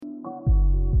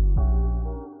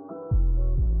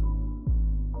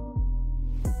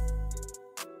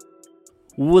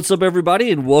What's up, everybody,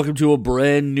 and welcome to a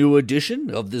brand new edition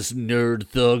of this Nerd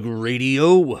Thug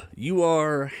Radio. You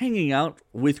are hanging out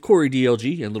with Corey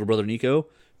DLG and little brother Nico,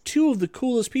 two of the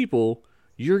coolest people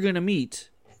you're going to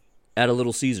meet at a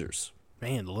Little Caesars.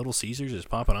 Man, the Little Caesars is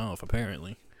popping off,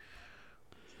 apparently.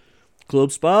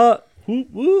 Club spot, woo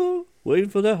woo,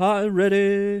 waiting for the hot and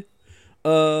ready.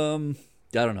 I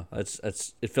don't know.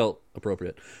 It felt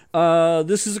appropriate.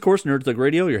 This is, of course, Nerd Thug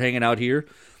Radio. You're hanging out here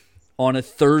on a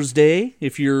Thursday,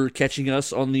 if you're catching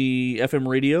us on the FM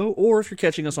radio, or if you're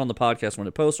catching us on the podcast when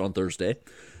it posts on Thursday,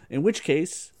 in which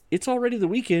case, it's already the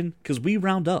weekend, because we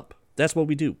round up. That's what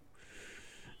we do.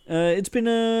 It's been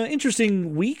an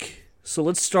interesting week, so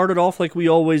let's start it off like we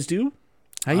always do.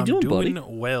 How you doing, buddy? I'm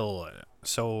doing well.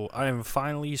 So, I have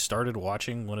finally started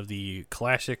watching one of the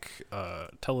classic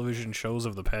television shows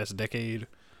of the past decade.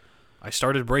 I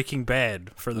started Breaking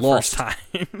Bad for the first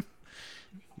time.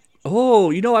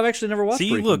 Oh, I've actually never watched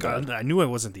Breaking Bad. I knew I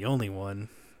wasn't the only one.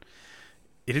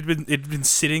 It'd been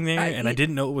sitting there, and I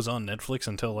didn't know it was on Netflix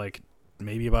until like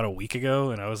maybe about a week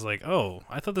ago, and I was like, "Oh,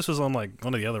 I thought this was on like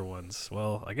one of the other ones."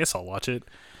 Well, I guess I'll watch it.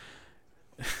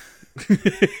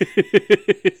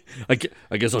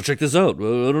 I guess I'll check this out.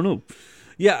 I don't know.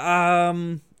 Yeah,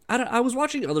 I was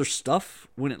watching other stuff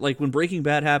when Breaking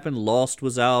Bad happened. Lost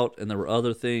was out, and there were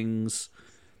other things.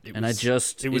 It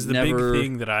was the big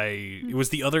thing that it was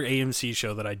the other AMC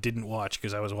show that I didn't watch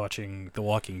because I was watching The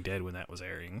Walking Dead when that was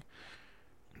airing.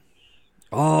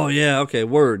 Oh, yeah, okay,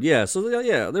 word, yeah. So,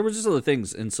 yeah, there were just other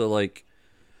things, and so, I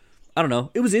don't know.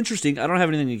 It was interesting. I don't have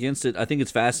anything against it. I think it's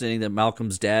fascinating that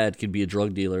Malcolm's dad can be a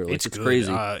drug dealer. It's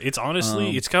crazy. It's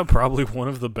honestly, it's got probably one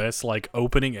of the best,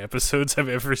 opening episodes I've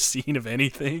ever seen of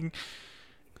anything.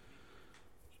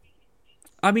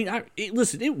 I mean,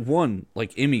 listen, it won,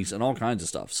 Emmys and all kinds of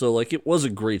stuff. So, it was a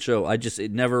great show.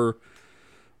 It never,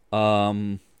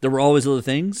 there were always other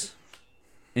things.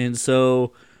 And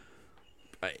so,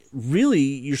 really,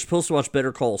 you're supposed to watch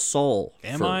Better Call Saul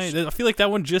first. I feel like that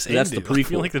one just ended. That's the prequel. I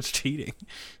feel like that's cheating.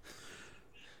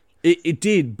 It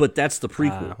did, but that's the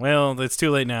prequel. Well, it's too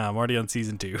late now. I'm already on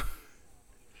season 2.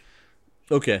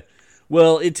 Okay.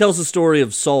 Well, it tells the story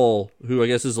of Saul, who I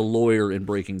guess is a lawyer in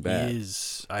Breaking Bad. He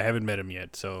is. I haven't met him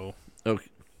yet, so. Okay.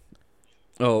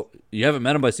 Oh, you haven't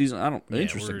met him by season?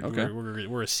 Interesting. Okay.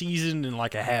 We're a season and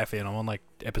a half in. I'm on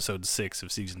episode 6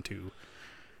 of season 2.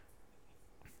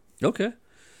 Okay.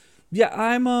 Yeah,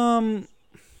 I'm.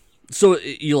 So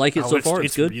you like it so far?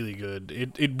 It's good. Really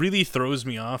good. It really throws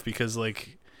me off because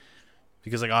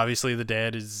obviously the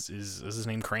dad is his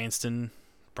name Cranston,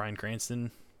 Bryan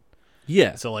Cranston.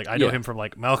 Yeah. So I know him from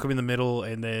Malcolm in the Middle,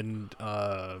 and then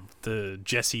the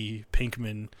Jesse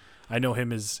Pinkman. I know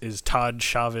him as Todd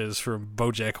Chavez from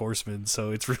BoJack Horseman.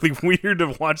 So it's really weird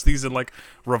to watch these in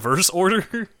reverse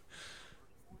order.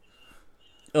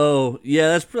 Oh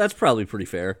yeah, that's probably pretty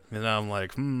fair. And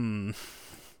I'm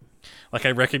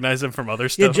I recognize him from other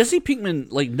stuff. Yeah, Jesse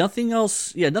Pinkman, nothing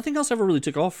else. Yeah, nothing else ever really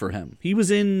took off for him. He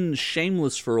was in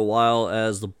Shameless for a while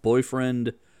as the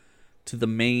boyfriend to the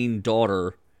main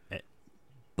daughter.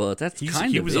 But that's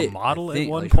he was a model at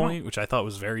one point, which I thought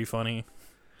was very funny.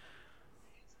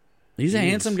 He's a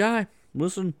handsome guy.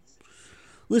 Listen,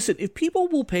 if people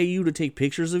will pay you to take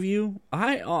pictures of you,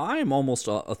 I am almost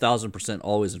 1,000%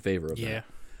 always in favor of that.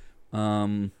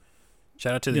 Yeah.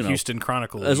 Shout out to the Houston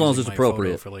Chronicle. As long as it's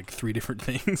appropriate. For 3 different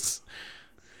things.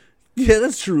 Yeah,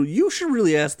 that's true. You should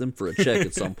really ask them for a check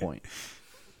at some point.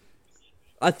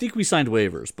 I think we signed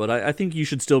waivers, but I think you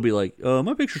should still be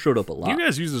my picture showed up a lot. You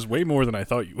guys use this way more than I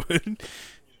thought you would.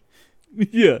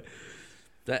 Yeah.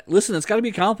 Listen, it's got to be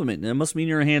a compliment. That must mean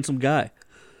you're a handsome guy.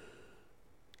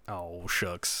 Oh,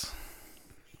 shucks.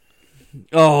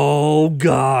 Oh,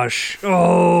 gosh.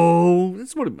 Oh.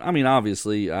 That's what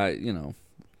obviously, you're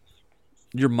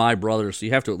my brother, so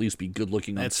you have to at least be good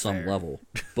looking on some level.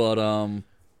 But,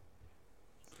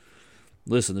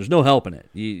 listen, there's no helping it.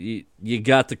 You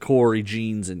got the Corey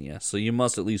genes in you, so you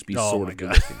must at least be sort of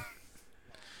good looking.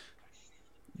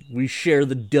 We share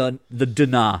the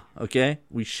dana, okay?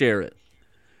 We share it.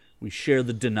 We share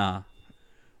the dana.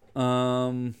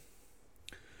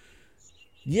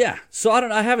 Yeah. So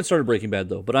I haven't started Breaking Bad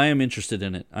though, but I am interested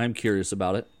in it. I'm curious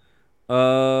about it.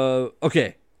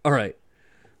 Okay. All right.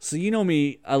 So you know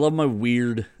me, I love my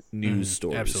weird news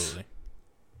stories. Absolutely.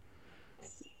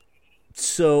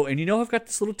 So, and I've got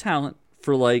this little talent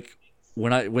for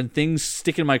when things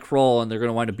stick in my craw and they're going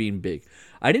to wind up being big.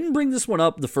 I didn't bring this one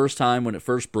up the first time when it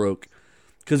first broke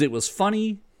because it was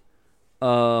funny.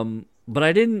 But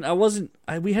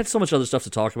we had so much other stuff to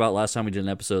talk about last time we did an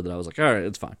episode that I was like, all right,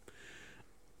 it's fine.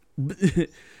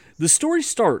 The story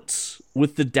starts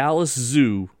with the Dallas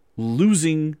Zoo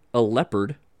losing a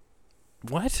leopard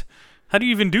what? How do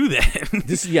you even do that?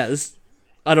 This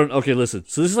I don't. Okay, listen.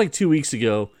 So this is like 2 weeks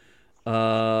ago.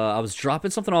 I was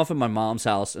dropping something off at my mom's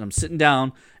house, and I'm sitting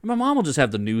down, and my mom will just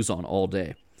have the news on all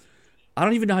day. I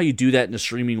don't even know how you do that in a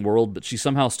streaming world, but she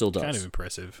somehow still does. Kind of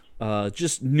impressive.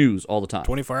 Just news all the time.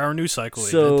 24-hour news cycle.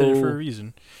 So, That's there for a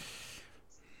reason.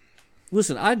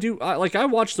 Listen, I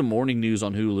watch the morning news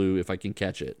on Hulu if I can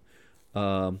catch it.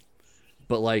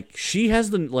 But like she has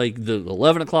the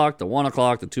 11 o'clock, the 1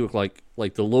 o'clock, the 2 o'clock,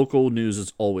 like the local news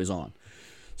is always on.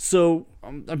 So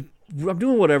I'm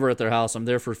doing whatever at their house. I'm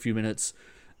there for a few minutes.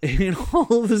 And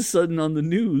all of a sudden on the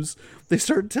news, they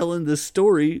start telling this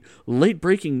story, late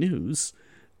breaking news,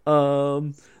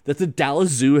 that the Dallas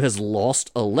Zoo has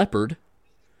lost a leopard.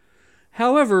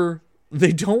 However,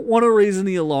 they don't want to raise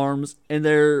any alarms, and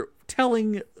they're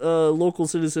telling local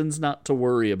citizens not to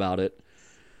worry about it.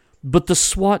 But the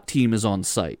SWAT team is on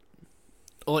site.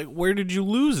 Like, where did you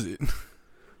lose it?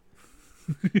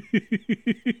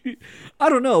 I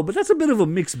don't know, but that's a bit of a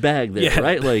mixed bag there,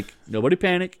 right? Like, nobody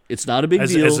panic. It's not a big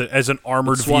deal. As an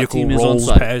armored The SWAT vehicle team is on rolls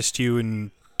site. past you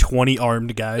and 20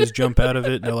 armed guys jump out of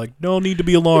it, and they're like, no need to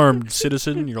be alarmed,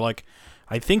 citizen. And you're like,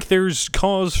 I think there's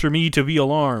cause for me to be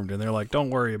alarmed. And they're like, don't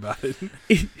worry about it.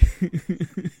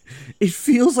 It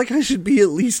feels like I should be at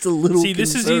least a little See,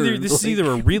 this concerned. is either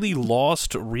a really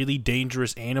lost, really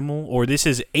dangerous animal, or this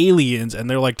is aliens, and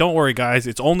they're like, don't worry, guys,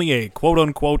 it's only a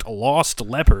quote-unquote lost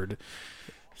leopard.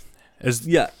 I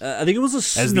think it was a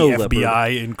As snow the leopard.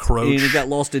 FBI encroach, And it got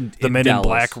lost in the men Dallas. in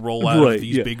black roll out Right, of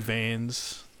these yeah. big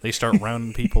vans. They start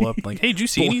rounding people up like, hey, did you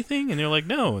see anything? And they're like,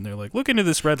 no. And they're like, look into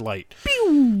this red light.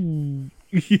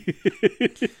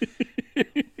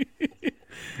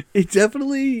 It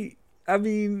definitely, I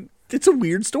mean, it's a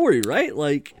weird story, right?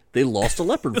 Like, they lost a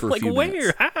leopard for a Like, few where?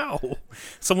 minutes. How?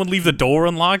 Someone leave the door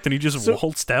unlocked and he just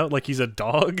waltzed out like he's a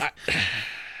dog?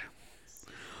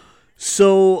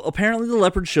 So, apparently the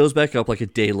leopard shows back up like a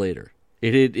day later.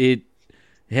 It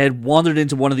had wandered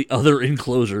into one of the other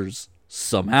enclosures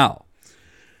somehow.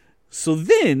 So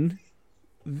then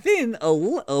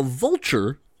a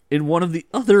vulture in one of the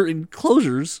other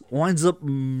enclosures winds up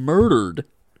murdered.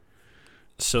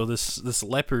 So this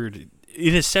leopard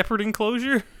in a separate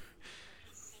enclosure?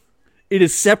 In a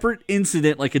separate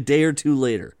incident like a day or two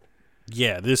later.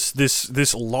 Yeah,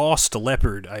 this lost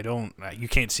leopard. You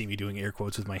can't see me doing air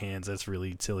quotes with my hands. That's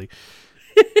really silly.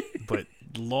 But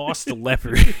lost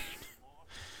leopard.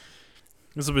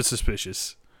 It's a bit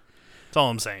suspicious. That's all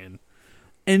I'm saying.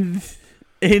 And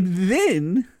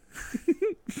then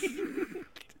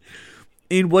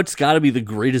in what's got to be the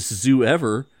greatest zoo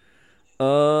ever,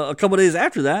 a couple days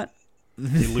after that,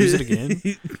 They lose it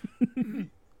again?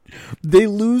 they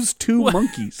lose two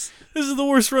monkeys. This is the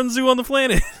worst run zoo on the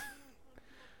planet.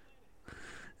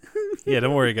 Yeah,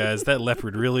 don't worry, guys. That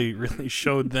leopard really, really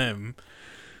showed them.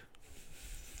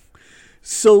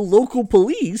 So local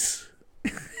police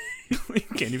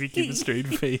Can't even keep a straight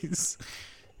face.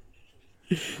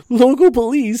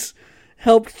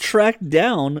 helped track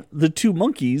down the two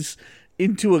monkeys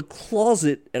into a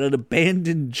closet at an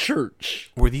abandoned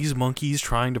church. Were these monkeys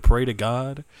trying to pray to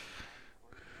God?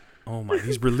 Oh my,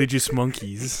 these religious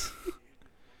monkeys.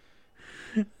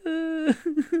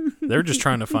 They're just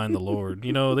trying to find the Lord.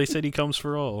 You know, they said he comes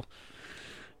for all.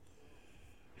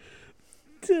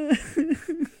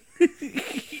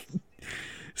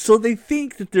 So they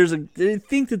think that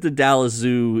the Dallas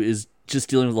Zoo is just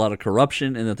dealing with a lot of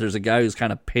corruption, and that there's a guy who's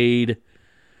kind of paid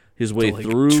his way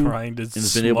through trying to and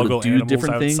has been able to do animals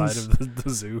different outside things. of the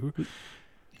zoo.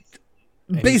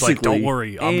 And Basically, he's like, don't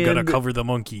worry, I'm gonna and- cover the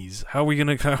monkeys. How are we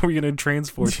gonna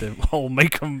transport them? I'll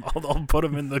make them. I'll put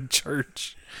them in the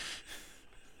church.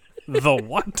 The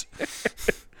what?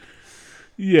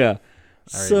 Yeah. All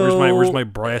right, So where's my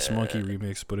brass monkey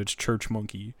remix? But it's church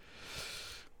monkey.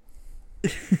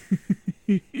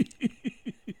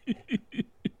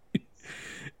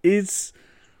 It's.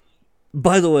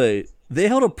 By the way, they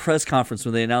held a press conference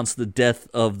when they announced the death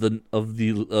of the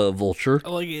vulture.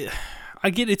 Like, I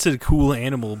get it's a cool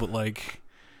animal, but like,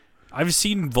 I've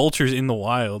seen vultures in the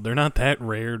wild. They're not that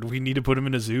rare. Do we need to put them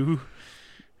in a zoo?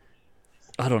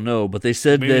 I don't know, but they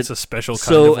said Maybe that. it's a special kind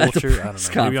so of at the vulture. I press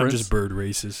don't know. Maybe I'm conference- just bird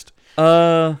racist.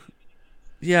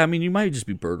 Yeah, I mean, you might just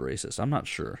be bird racist. I'm not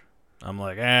sure. I'm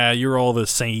like, you're all the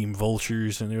same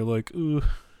vultures, and they're like, ooh.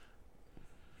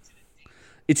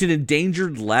 It's an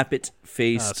endangered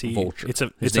lappet-faced vulture. His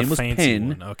His name name was fancy Penn.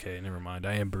 one. Okay, never mind.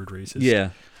 I am bird racist.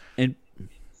 Yeah,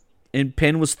 and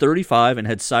Penn was 35 and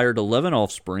had sired 11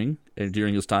 offspring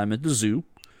during his time at the zoo.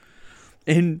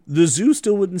 And the zoo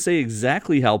still wouldn't say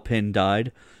exactly how Penn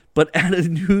died, but at a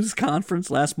news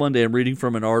conference last Monday, I'm reading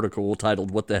from an article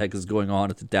titled "What the Heck is Going On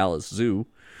at the Dallas Zoo."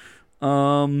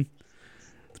 The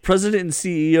president and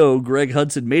CEO, Greg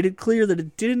Hudson, made it clear that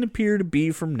it didn't appear to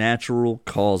be from natural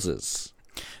causes.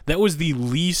 That was the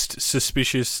least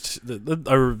suspicious,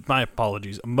 or my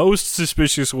apologies, most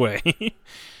suspicious way.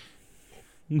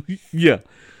 Yeah.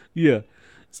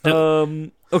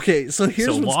 Okay, so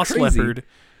here's what's lost crazy. leopard,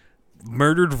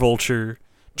 murdered vulture,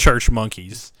 church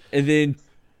monkeys. And then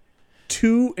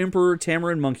 2 Emperor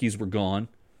Tamarin monkeys were gone.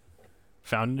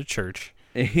 Found in a church.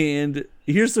 And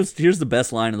here's the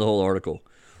best line of the whole article.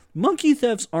 Monkey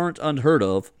thefts aren't unheard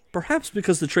of, perhaps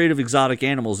because the trade of exotic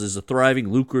animals is a thriving,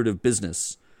 lucrative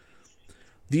business.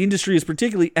 The industry is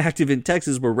particularly active in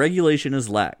Texas where regulation is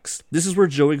lax. This is where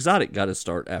Joe Exotic got his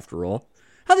start, after all.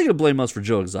 How are they going to blame us for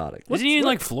Joe Exotic? Isn't he in,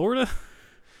 like, Florida?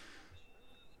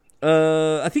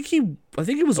 I think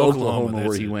it was Oklahoma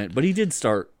where he it. went, but he did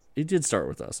start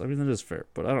with us. I mean, that is fair,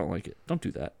 but I don't like it. Don't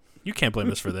do that. You can't blame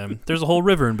us for them. There's a whole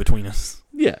river in between us.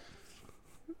 Yeah.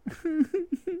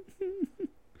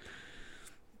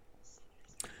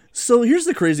 So here's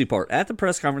the crazy part. At the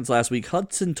press conference last week,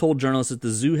 Hudson told journalists that the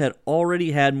zoo had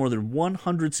already had more than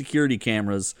 100 security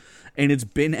cameras, and it's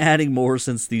been adding more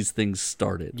since these things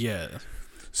started. Yeah.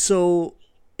 So,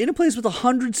 in a place with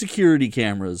 100 security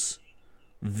cameras,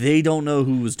 they don't know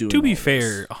who was doing To be all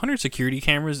fair, this. 100 security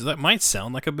cameras, that might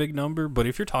sound like a big number, but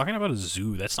if you're talking about a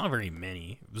zoo, that's not very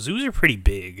many. Zoos are pretty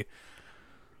big.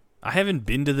 I haven't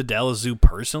been to the Dallas Zoo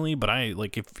personally, but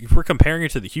if we're comparing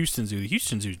it to the Houston Zoo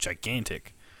is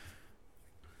gigantic.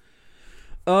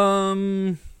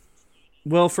 Well,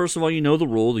 first of all, you know the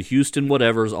rule. The Houston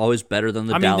whatever is always better than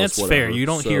the Dallas that's whatever. fair. You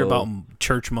don't hear about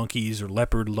church monkeys or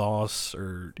leopard loss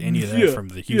or any of that from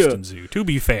the Houston Zoo, to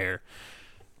be fair.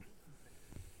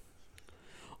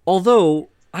 Although,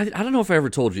 I don't know if I ever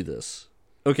told you this.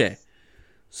 Okay.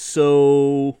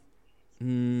 So, how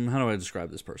do I describe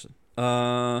this person?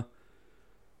 One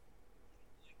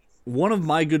of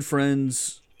my good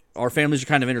friends, our families are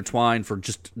kind of intertwined for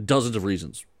just dozens of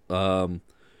reasons.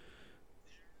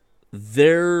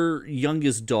 Their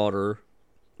youngest daughter,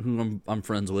 who I'm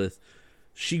friends with,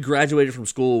 she graduated from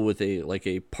school with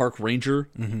a park ranger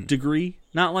degree,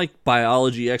 not like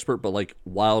biology expert, but like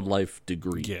wildlife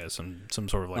degree. Yeah, some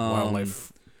sort of like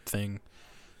wildlife thing.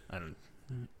 I don't.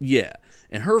 Yeah,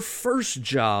 and her first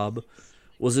job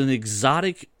was an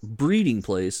exotic breeding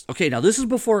place. Okay, now this is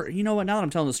before. You know what? Now that I'm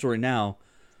telling the story now,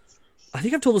 I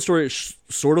think I've told the story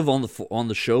sort of on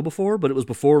the show before, but it was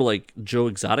before like Joe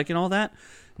Exotic and all that.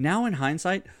 Now in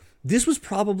hindsight, this was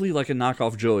probably like a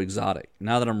knockoff Joe Exotic.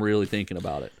 Now that I'm really thinking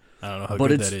about it, I don't know how but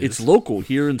good that is. it's local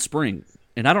here in Spring,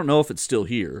 and I don't know if it's still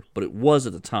here, but it was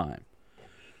at the time.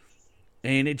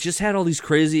 And it just had all these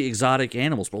crazy exotic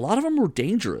animals, but a lot of them were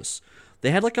dangerous. They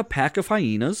had like a pack of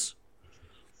hyenas,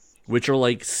 which are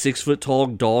like 6 foot tall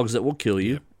dogs that will kill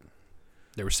you. Yep.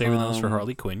 They were saving those for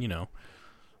Harley Quinn, you know.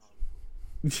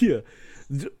 Yeah.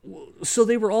 So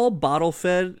they were all bottle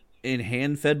fed and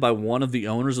hand fed by one of the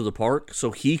owners of the park, so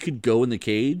he could go in the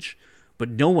cage, but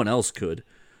no one else could.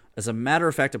 As a matter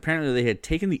of fact, apparently they had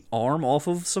taken the arm off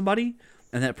of somebody,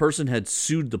 and that person had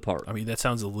sued the park. I mean, that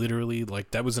sounds literally like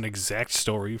that was an exact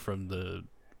story from the.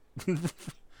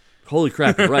 Holy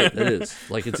crap! You're right. That is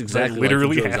like it's exactly that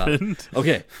literally like Joe Exotic. happened.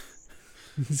 Okay.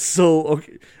 So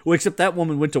okay, well, except that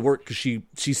woman went to work because she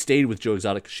stayed with Joe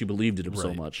Exotic because she believed in him so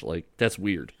Right. much. Like that's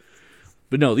weird.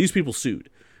 But no, these people sued,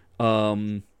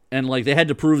 and like they had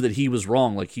to prove that he was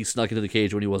wrong. Like he snuck into the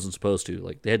cage when he wasn't supposed to.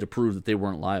 Like they had to prove that they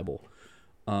weren't liable.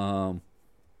 But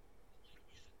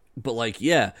like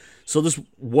yeah, so this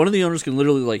one of the owners can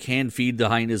literally like hand feed the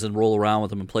hyenas and roll around with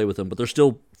them and play with them, but they're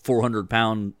still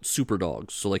 400-pound super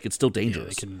dogs, so like it's still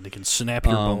dangerous. Yeah, they can snap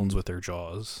your bones with their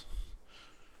jaws.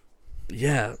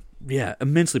 Yeah,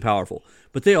 immensely powerful.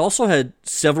 But they also had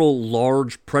several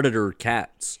large predator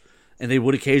cats, and they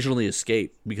would occasionally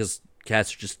escape because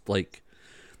cats are just like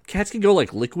cats can go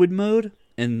like liquid mode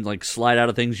and like slide out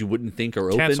of things you wouldn't think are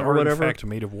Cats open are or whatever. in fact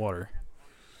made of water.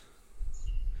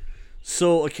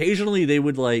 So occasionally they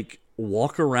would like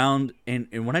walk around, and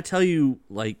when I tell you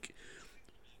like,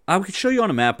 I could show you on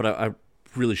a map, but I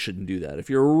really shouldn't do that. If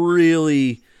you're a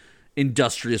really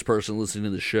industrious person listening to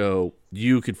the show,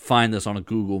 you could find this on a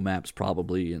Google Maps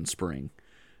probably in Spring.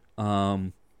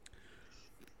 But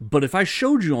if I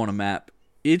showed you on a map,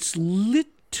 it's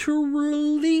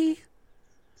literally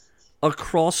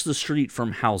across the street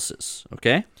from houses,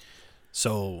 okay?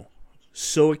 So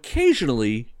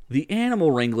occasionally, the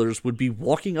animal wranglers would be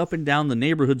walking up and down the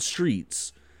neighborhood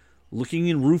streets, looking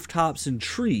in rooftops and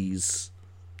trees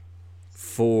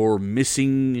for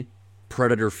missing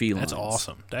predator felines. that's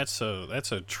awesome. That's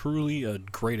a truly a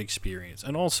great experience,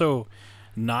 and also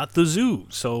not the zoo.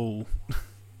 So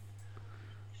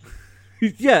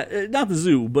Yeah, not the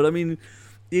zoo, but I mean,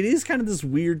 it is kind of this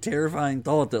weird, terrifying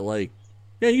thought that, like,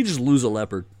 yeah, you just lose a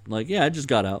leopard. Like, yeah, I just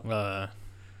got out.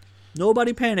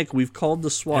 Nobody panic. We've called the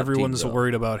SWAT Everyone's team,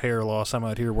 worried about hair loss. I'm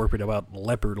out here worried about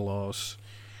leopard loss.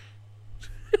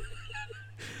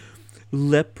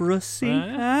 Leprosy?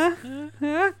 Yeah,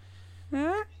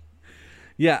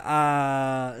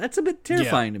 that's a bit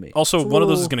terrifying to me. Also, one of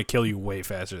those is going to kill you way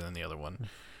faster than the other one.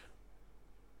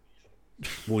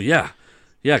 Well, yeah.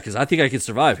 Yeah, because I think I could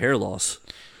survive hair loss.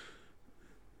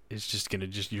 It's just gonna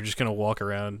you're just gonna walk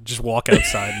around, just walk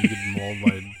outside and you get mauled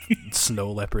by a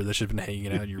snow leopard that's just been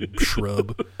hanging out in your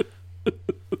shrub.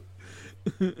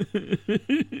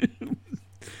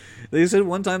 They said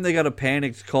one time they got a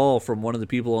panicked call from one of the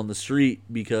people on the street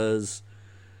because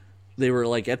they were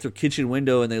like at their kitchen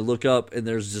window and they look up and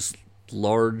there's this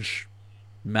large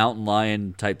mountain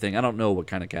lion type thing. I don't know what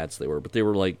kind of cats they were, but they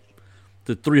were like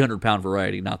the 300-pound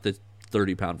variety, not the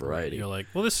 30-pound variety. You're like,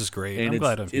 well, this is great. And I'm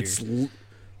glad I'm here.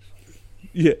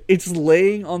 Yeah, it's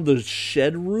laying on the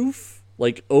shed roof,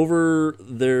 like over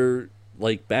their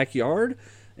like backyard,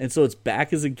 and so its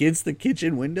back is against the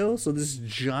kitchen window. So this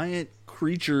giant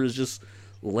creature is just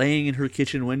laying in her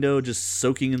kitchen window, just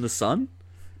soaking in the sun,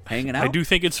 hanging out. I do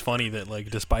think it's funny that, like,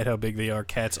 despite how big they are,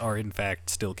 cats are in fact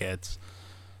still cats.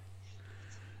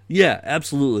 Yeah,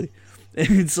 absolutely.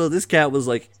 And so this cat was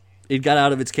like, it got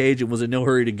out of its cage and was in no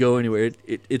hurry to go anywhere.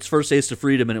 Its first taste of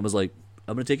freedom, and it was like,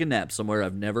 I'm going to take a nap somewhere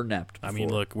I've never napped before. I mean,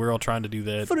 look, we're all trying to do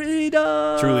that.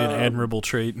 Freedom! Truly an admirable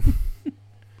trait.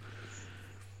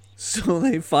 So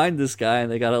they find this guy,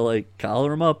 and they got to, like,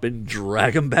 collar him up and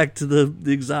drag him back to the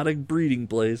exotic breeding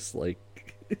place. Like,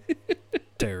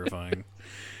 Terrifying.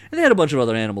 and they had a bunch of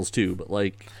other animals, too, but,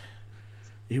 like,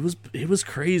 it was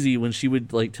crazy when she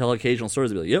would, like, tell occasional stories.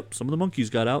 They'd be like, yep, some of the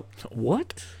monkeys got out.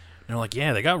 What? And they're like,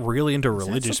 yeah, they got really into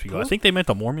religious people. I think they meant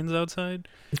the Mormons outside.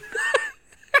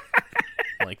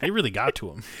 Like, they really got to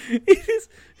him.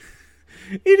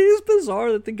 It is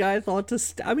bizarre that the guy thought to.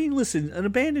 I mean, listen, an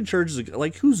abandoned church is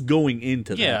like, who's going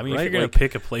into that? Yeah, I mean, right? if you're like, gonna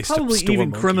pick a place, probably to store even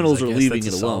monkeys, criminals I are guess leaving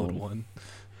that's it a solid alone. one.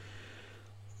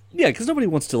 Yeah, because nobody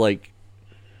wants to, like,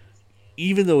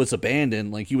 even though it's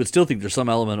abandoned, like, you would still think there's some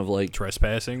element of, like,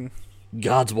 Trespassing.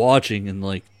 God's watching and,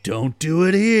 like, don't do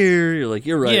it here. You're like,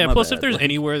 you're right. Yeah, my plus bad. if there's like,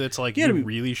 anywhere that's like you you gotta be-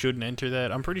 really shouldn't enter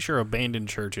that, I'm pretty sure abandoned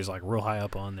church is like real high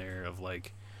up on there of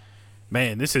like,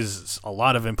 man, this is a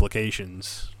lot of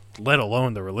implications, let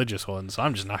alone the religious ones. So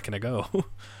I'm just not gonna go.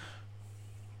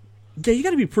 yeah, you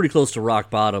got to be pretty close to rock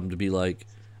bottom to be like,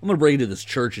 I'm going to break into this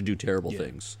church and do terrible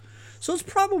things. So it's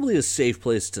probably a safe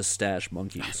place to stash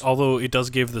monkeys. Although it does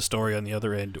give the story on the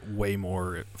other end way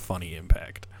more funny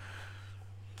impact.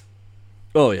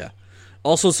 Oh, yeah.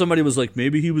 Also, somebody was like,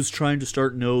 maybe he was trying to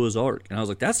start Noah's Ark. And I was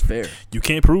like, that's fair. You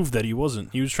can't prove that he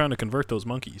wasn't. He was trying to convert those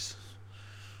monkeys.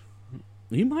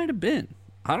 He might have been.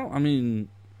 I mean,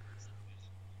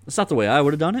 that's not the way I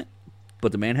would have done it.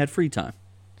 But the man had free time.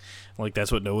 Like,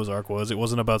 that's what Noah's Ark was. It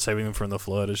wasn't about saving them from the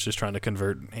flood. It's just trying to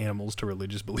convert animals to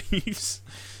religious beliefs.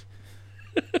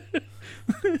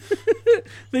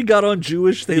 They got on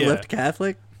Jewish, they Yeah. left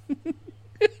Catholic.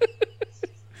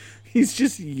 He's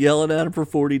just yelling at him for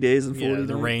 40 days and 40 Yeah, nights.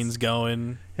 the rain's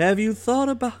going, Have you thought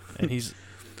about... and he's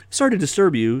Sorry to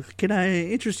disturb you. Can I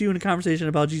interest you in a conversation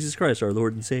about Jesus Christ, our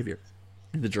Lord and Savior?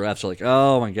 And the giraffes are like,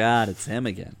 oh my God, it's him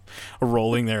again.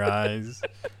 rolling their eyes.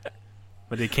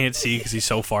 But they can't see because he's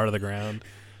so far to the ground.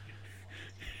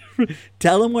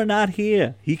 Tell him we're not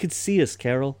here. He can see us,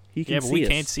 Carol. He can Yeah, see but we us.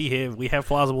 can't see him. We have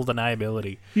plausible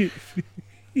deniability.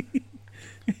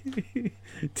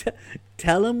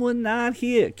 Tell him we're not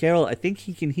here. Carol, I think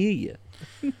he can hear you.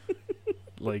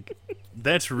 Like,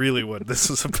 that's really what this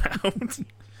is about.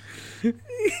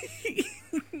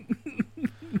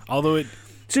 Although it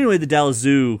So anyway, the Dallas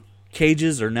Zoo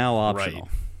cages are now right, optional.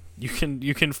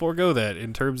 you can forego that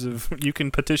in terms of you can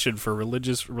petition for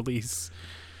religious release.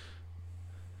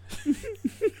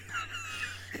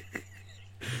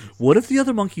 What if the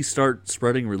other monkeys start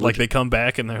spreading religion? Like they come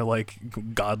back and they're like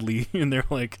godly and they're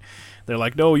like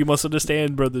no, you must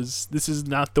understand, brothers, this is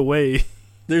not the way.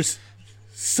 there's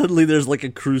like a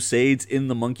crusades in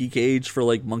the monkey cage for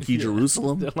like Monkey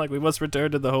Jerusalem. They're like, we must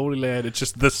return to the Holy Land. It's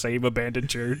just the same abandoned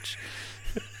church.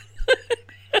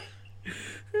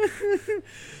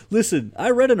 Listen,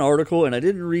 I read an article and I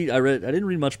didn't read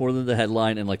much more than the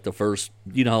headline and like the first,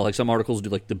 you know how like some articles do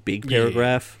like the big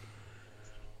paragraph.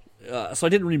 So I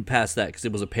didn't read past that because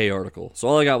it was a pay article. So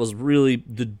all I got was really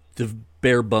the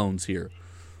bare bones here.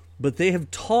 But they have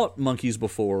taught monkeys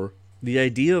before the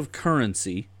idea of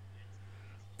currency,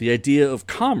 the idea of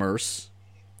commerce,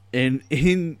 and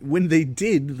when they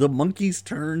did, the monkeys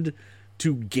turned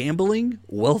to gambling,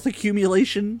 wealth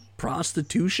accumulation,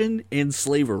 prostitution, and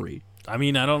slavery. I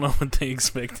mean, I don't know what they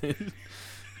expected.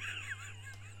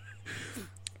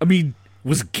 I mean,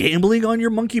 was gambling on your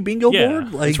monkey bingo Yeah,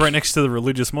 board? Like, it's right next to the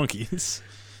religious monkeys.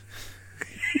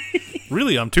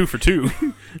 Really, I'm 2 for 2.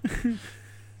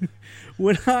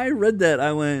 when I read that,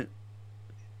 I went,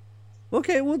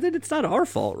 okay, well, then it's not our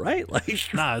fault, right? Like,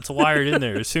 Nah, it's wired in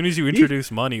there. As soon as you introduce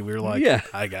money, we were like, Yeah.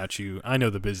 I got you. I know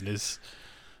the business.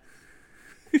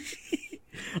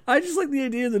 I just like the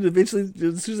idea that eventually,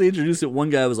 as soon as they introduced it, one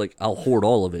guy was like, I'll hoard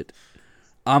all of it.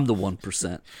 I'm the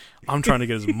 1%. I'm trying to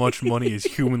get as much money as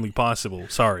humanly possible.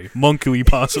 Sorry, monkily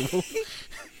possible.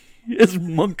 As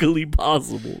monkily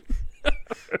possible.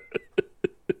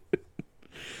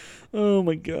 Oh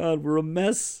my god, we're a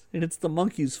mess, and it's the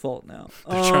monkey's fault now.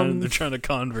 They're trying to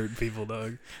convert people,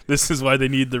 dog. This is why they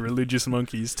need the religious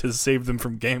monkeys to save them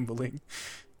from gambling.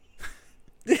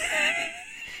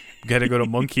 Gotta go to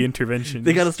monkey intervention.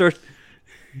 They gotta start.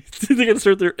 They gotta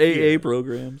start their AA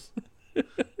programs.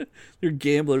 They're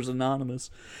Gamblers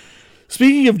Anonymous.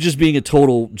 Speaking of just being a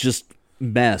total just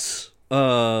mess,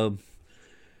 I've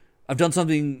done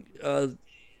something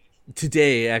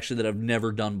today actually that I've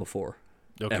never done before.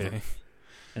 Okay. Ever.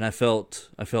 And I felt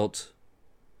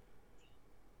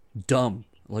dumb,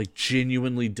 like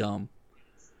genuinely dumb.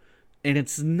 And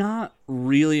it's not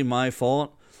really my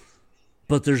fault,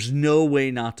 but there's no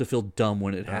way not to feel dumb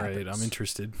when it happens. All right, I'm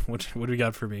interested. What do we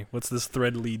got for me? What's this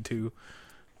thread lead to?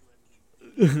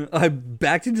 I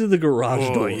backed into the garage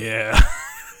door. Oh yeah.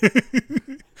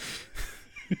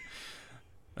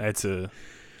 That's a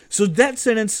So that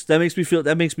sentence that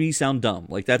makes me sound dumb.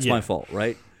 Like that's my fault,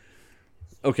 right?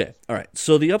 Okay, all right.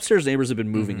 So the upstairs neighbors have been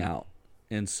moving out,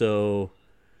 and so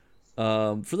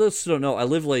for those who don't know, I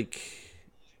live like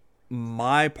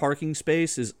my parking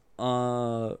space is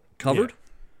covered,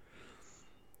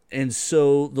 and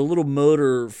so the little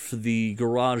motor for the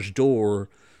garage door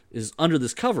is under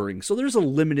this covering. So there's a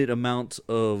limited amount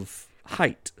of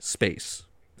height, space,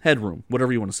 headroom,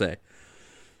 whatever you want to say.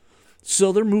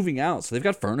 So they're moving out. So they've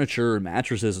got furniture and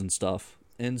mattresses and stuff.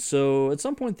 And so at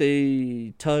some point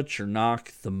they touch or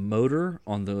knock the motor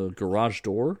on the garage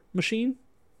door machine.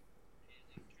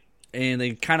 And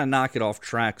they kind of knock it off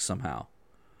track somehow.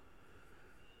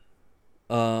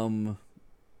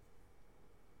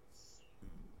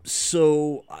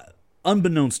 So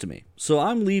unbeknownst to me. So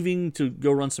I'm leaving to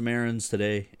go run some errands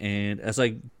today. And as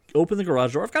I open the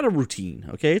garage door, I've got a routine.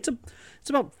 Okay. It's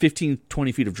about 15,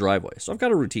 20 feet of driveway. So I've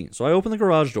got a routine. So I open the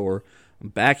garage door. I'm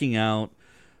backing out.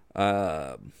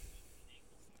 I'm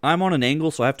on an angle,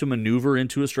 so I have to maneuver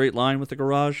into a straight line with the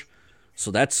garage.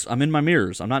 So I'm in my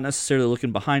mirrors. I'm not necessarily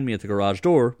looking behind me at the garage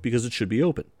door because it should be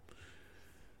open.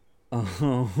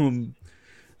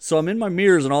 So I'm in my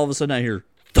mirrors, and all of a sudden I hear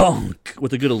thunk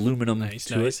with a good aluminum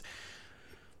to it.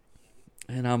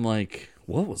 And I'm like,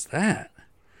 what was that?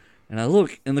 And I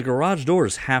look, and the garage door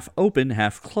is half open,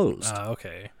 half closed.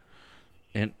 Okay.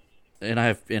 And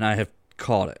I have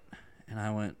caught it. And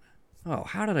I went, oh,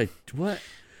 how did I, what?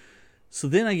 So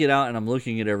then I get out and I'm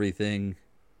looking at everything.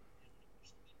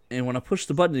 And when I push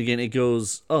the button again, it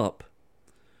goes up.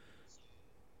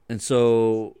 And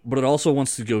so, but it also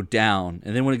wants to go down.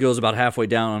 And then when it goes about halfway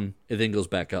down, it then goes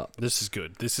back up. This is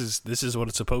good. This is what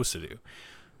it's supposed to do.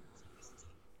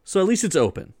 So at least it's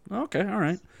open. Okay, all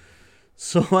right.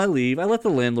 So I leave. I let the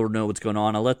landlord know what's going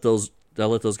on. I let those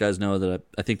guys know that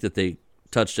I think that they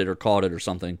touched it or caught it or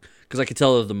something, because I could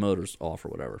tell if the motor's off or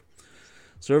whatever.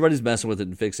 So everybody's messing with it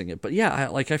and fixing it. But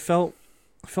yeah, I felt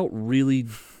really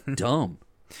dumb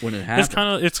when it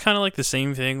happened. It's kind of like the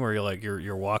same thing where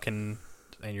you're walking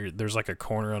and there's like a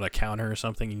corner on a counter or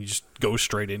something, and you just go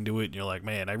straight into it, and you're like,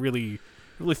 man, I really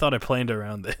thought I planned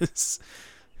around this.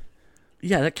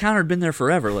 Yeah, that counter had been there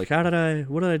forever. Like, what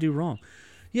did I do wrong?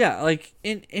 Yeah, like,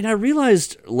 and I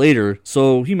realized later,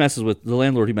 so the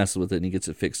landlord, he messes with it and he gets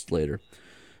it fixed later.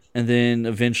 And then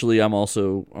eventually I'm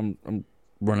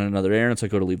running another errand, so I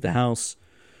go to leave the house.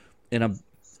 And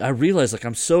I realize, like,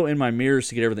 I'm so in my mirrors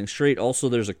to get everything straight. Also,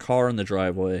 there's a car in the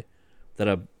driveway that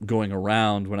I'm going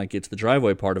around when I get to the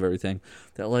driveway part of everything,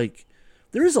 that, like,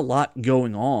 there is a lot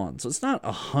going on. So it's not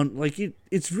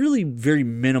it's really very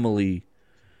minimally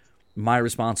my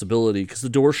responsibility, because the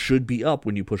door should be up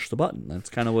when you push the button. That's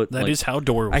kind of what... That is how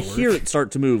door works. I hear it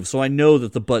start to move, so I know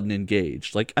that the button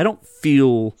engaged. Like, I don't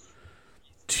feel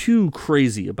too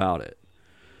crazy about it.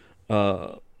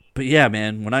 But yeah,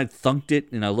 man, when I thunked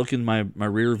it and I look in my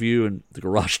rear view and the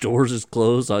garage doors is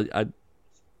closed, I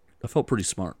felt pretty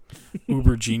smart.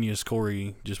 Uber genius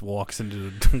Corey just walks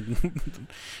into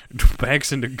bangs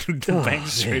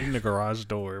straight in the garage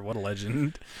door. What a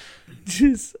legend.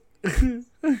 I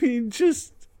mean,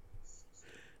 just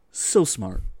so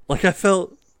smart. Like, I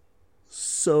felt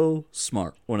so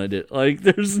smart when I did. Like,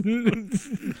 there's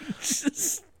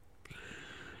just...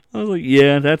 I was like,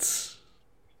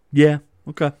 yeah,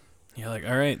 okay. You're like,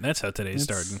 all right, that's how today's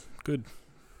starting. Good.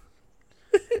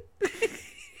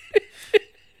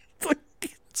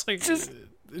 It's like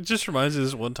it just reminds me of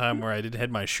this one time where I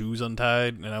had my shoes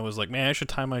untied, and I was like, man, I should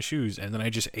tie my shoes, and then I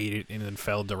just ate it and then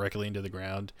fell directly into the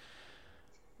ground.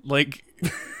 Like,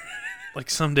 like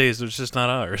some days it's just not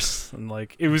ours, and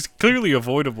like it was clearly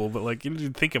avoidable, but like you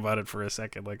didn't think about it for a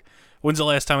second. Like, when's the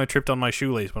last time I tripped on my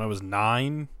shoelace? When I was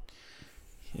 9.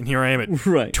 And here I am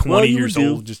at 20 years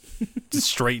old, just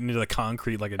straight into the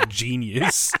concrete like a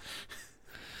genius.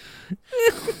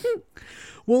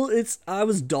 Well, I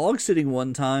was dog sitting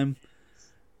one time,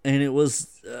 and it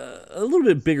was a little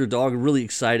bit bigger dog, really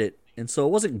excited, and so it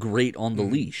wasn't great on the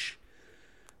leash.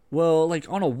 Well, like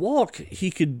on a walk,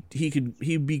 he'd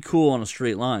be cool on a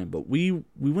straight line, but we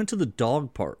went to the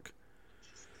dog park,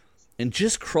 and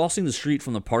just crossing the street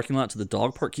from the parking lot to the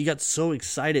dog park, he got so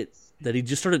excited that he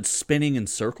just started spinning in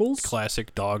circles.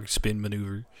 Classic dog spin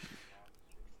maneuver.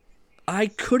 I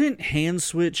couldn't hand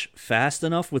switch fast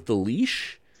enough with the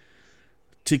leash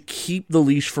to keep the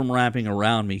leash from wrapping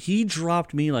around me. He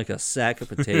dropped me like a sack of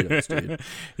potatoes, dude.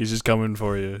 He's just coming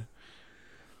for you.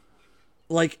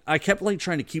 Like, I kept like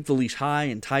trying to keep the leash high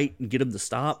and tight and get him to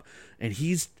stop, and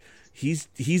he's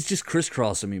just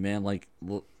crisscrossing me, man. Like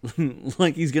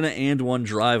like he's gonna end one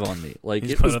drive on me. Like,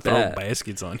 he's it was throw bad.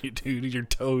 Baskets on you, dude. You're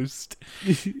toast.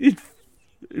 It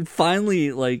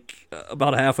finally, like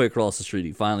about halfway across the street,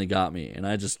 he finally got me, and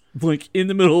I just like in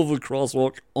the middle of a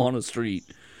crosswalk on a street,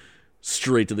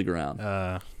 straight to the ground.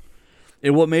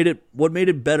 And what made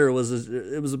it better was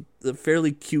it was a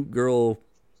fairly cute girl.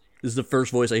 This is the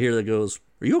first voice I hear that goes,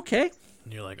 "Are you okay?"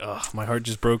 And you're like, oh, my heart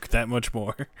just broke that much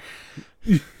more.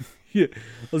 Yeah,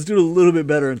 I was doing a little bit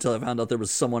better until I found out there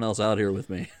was someone else out here with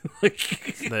me.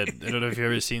 Like, I don't know if you've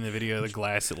ever seen the video of the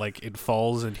glass. It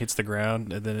falls and hits the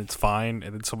ground, and then it's fine,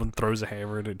 and then someone throws a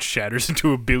hammer and it shatters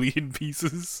into a billion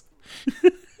pieces.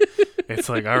 It's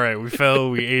like, all right, we fell,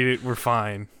 we ate it, we're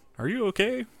fine. Are you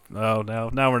okay? Oh,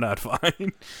 now we're not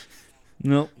fine.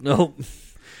 Nope.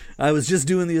 I was just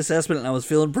doing the assessment, and I was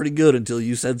feeling pretty good until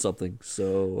you said something.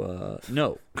 So,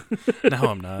 no. No,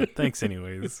 I'm not. Thanks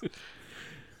anyways.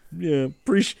 Yeah,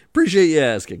 appreciate you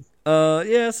asking.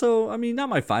 Yeah, so, I mean, not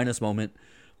my finest moment,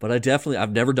 but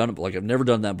I've never done it, like, I've never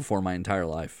done that before in my entire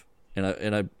life. And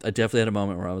I definitely had a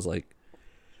moment where I was like,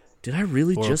 did I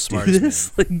really just do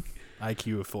this? Like,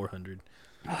 IQ of 400.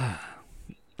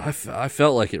 I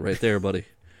felt like it right there, buddy.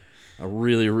 I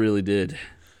really, really did.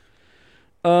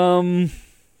 All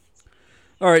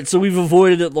right, so we've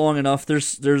avoided it long enough.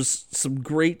 There's some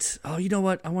great... Oh, you know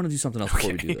what? I want to do something else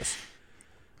before we do this.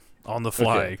 On the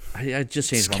fly. Okay. I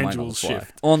just changed my mind on the fly.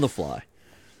 Shift. On the fly.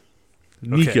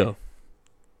 Nico. Okay.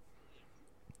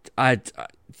 I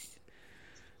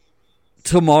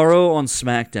tomorrow on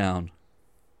SmackDown,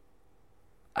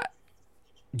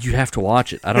 you have to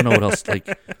watch it. I don't know what else.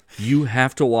 Like, you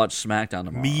have to watch SmackDown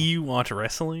tomorrow. Me watch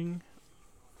wrestling?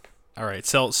 All right,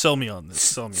 sell me on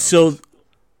this.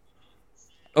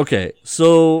 Okay,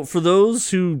 so for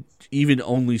those who even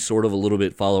only sort of a little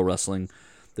bit follow wrestling,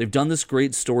 they've done this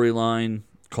great storyline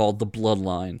called The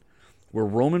Bloodline, where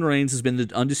Roman Reigns has been the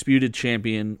undisputed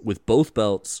champion with both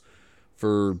belts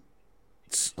for,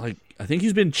 like, I think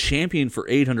he's been champion for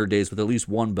 800 days with at least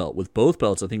one belt. With both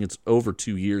belts, I think it's over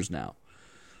 2 years now.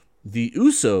 The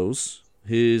Usos,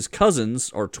 his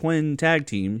cousins, are twin tag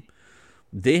team.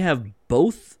 They have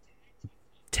both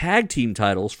tag team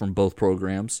titles from both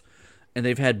programs, and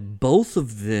they've had both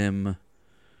of them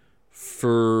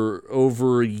for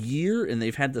over a year, and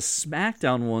they've had the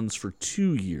SmackDown ones for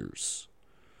 2 years.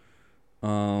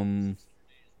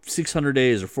 600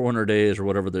 days or 400 days or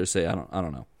whatever they say. I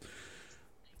don't know.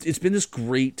 It's been this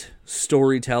great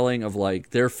storytelling of, like,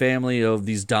 their family of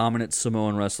these dominant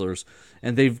Samoan wrestlers,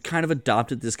 and they've kind of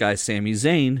adopted this guy Sami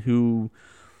Zayn, who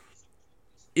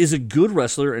is a good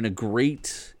wrestler and a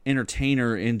great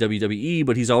entertainer in WWE,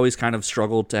 but he's always kind of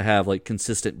struggled to have, like,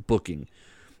 consistent booking.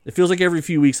 It feels like every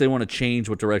few weeks they want to change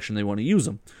what direction they want to use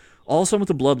him. Also with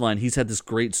the Bloodline, he's had this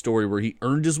great story where he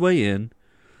earned his way in.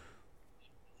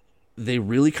 They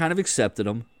really kind of accepted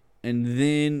him. And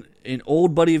then an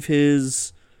old buddy of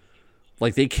his,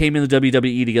 like, they came in the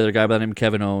WWE together, a guy by the name of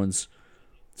Kevin Owens,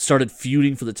 started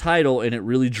feuding for the title, and it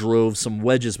really drove some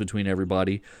wedges between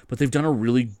everybody. But they've done a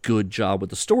really good job with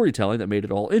the storytelling that made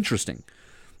it all interesting.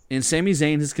 And Sami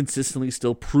Zayn has consistently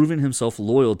still proven himself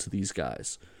loyal to these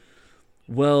guys.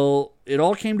 Well, it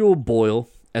all came to a boil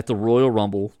at the Royal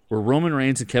Rumble where Roman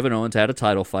Reigns and Kevin Owens had a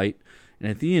title fight, and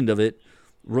at the end of it,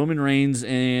 Roman Reigns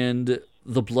and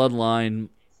the Bloodline,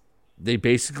 they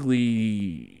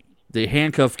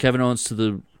handcuff Kevin Owens to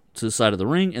the side of the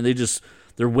ring, and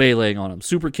they're waylaying on him,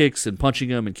 super kicks and punching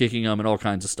him and kicking him and all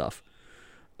kinds of stuff.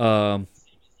 And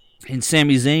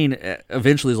Sami Zayn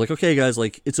eventually is like, okay, guys,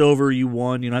 like, it's over, you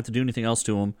won, you don't have to do anything else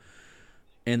to him.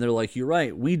 And they're like, you're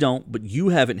right, we don't, but you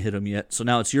haven't hit him yet, so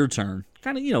now it's your turn.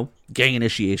 Kind of, gang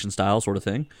initiation style sort of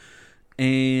thing.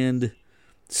 And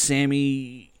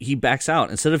Sami, he backs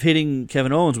out. Instead of hitting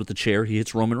Kevin Owens with the chair, he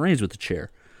hits Roman Reigns with the chair.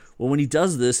 Well, when he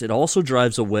does this, it also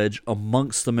drives a wedge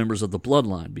amongst the members of the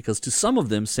Bloodline, because to some of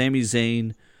them, Sami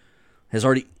Zayn has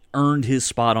already earned his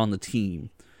spot on the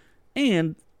team.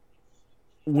 And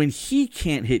when he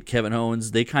can't hit Kevin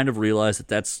Owens, they kind of realize that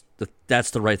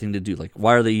that's the right thing to do. Like,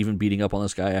 why are they even beating up on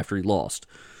this guy after he lost?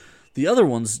 The other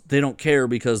ones, they don't care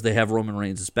because they have Roman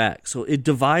Reigns' back. So it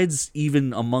divides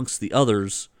even amongst the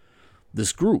others,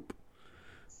 this group.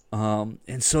 And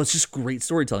so it's just great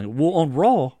storytelling. Well, on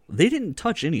Raw, they didn't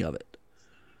touch any of it.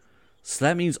 So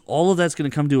that means all of that's going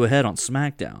to come to a head on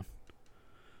SmackDown.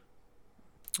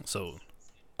 So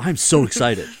I'm so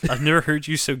excited. I've never heard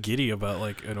you so giddy about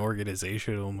like an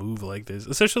organizational move like this,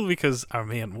 especially because, oh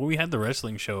man, when we had the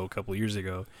wrestling show a couple years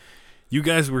ago, you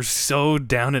guys were so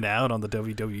down and out on the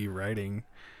WWE writing.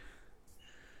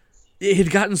 It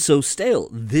had gotten so stale.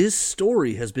 This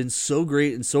story has been so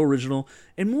great and so original,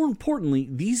 and more importantly,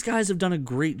 these guys have done a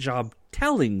great job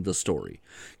telling the story.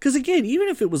 Because again, even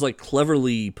if it was like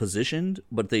cleverly positioned,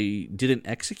 but they didn't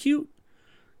execute,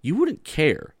 you wouldn't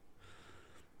care.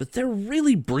 But they're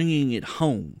really bringing it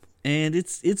home, and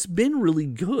it's been really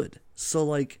good. So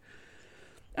like,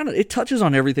 I don't know, it touches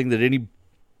on everything that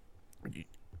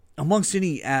amongst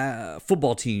any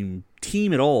football team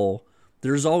at all.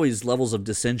 There's always levels of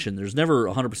dissension. There's never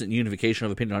 100% unification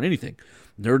of opinion on anything.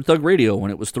 Nerd Thug Radio,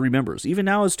 when it was 3 members, even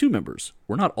now as 2 members,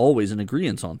 we're not always in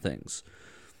agreement on things.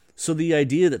 So the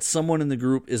idea that someone in the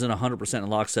group isn't 100% in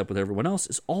lockstep with everyone else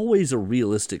is always a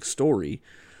realistic story.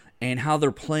 And how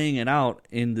they're playing it out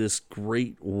in this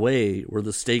great way where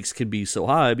the stakes can be so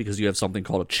high because you have something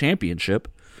called a championship.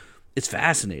 It's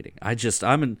fascinating.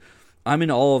 I'm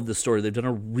in awe of the story. They've done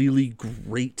a really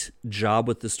great job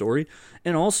with the story.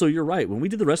 And also, you're right. When we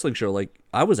did the wrestling show, like,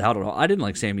 I was out on all. I didn't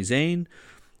like Sami Zayn.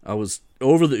 I was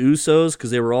over the Usos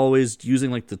because they were always using,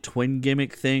 like, the twin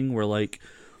gimmick thing where, like,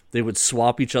 they would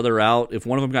swap each other out. If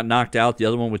one of them got knocked out, the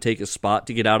other one would take a spot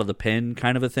to get out of the pin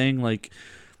kind of a thing. Like,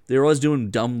 they were always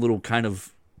doing dumb little kind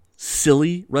of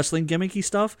silly wrestling gimmicky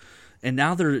stuff. And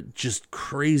now they're just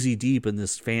crazy deep in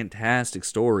this fantastic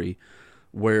story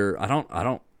where I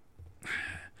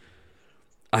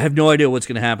have no idea what's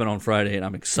going to happen on Friday, and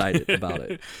I'm excited about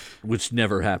it, which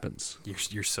never happens.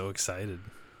 You're so excited.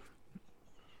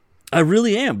 I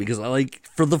really am, because I like,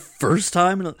 for the first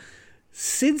time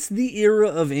since the era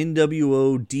of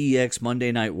NWO DX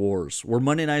Monday Night Wars, where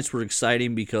Monday nights were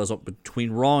exciting because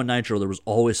between Raw and Nitro there was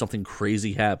always something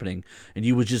crazy happening, and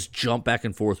you would just jump back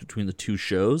and forth between the 2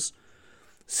 shows.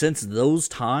 Since those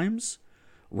times,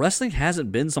 wrestling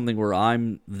hasn't been something where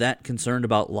I'm that concerned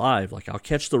about live. Like, I'll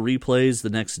catch the replays the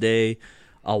next day.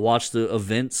 I'll watch the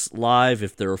events live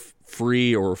if they're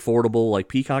free or affordable. Like,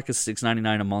 Peacock is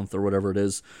 $6.99 a month or whatever it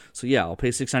is. So, yeah, I'll pay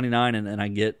 $6.99 and I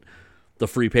get the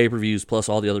free pay-per-views plus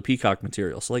all the other Peacock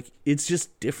material. So, like, it's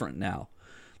just different now.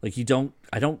 Like,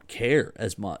 I don't care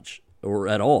as much or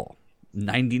at all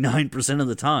 99% of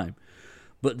the time.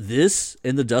 But this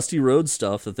and the Dusty Rhodes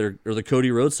stuff or the Cody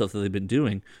Rhodes stuff that they've been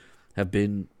doing have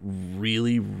been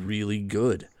really, really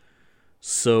good.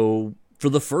 So, for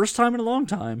the first time in a long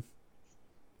time,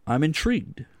 I'm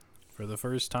intrigued. For the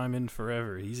first time in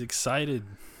forever, he's excited.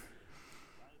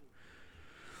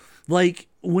 Like,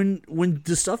 when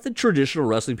the stuff that traditional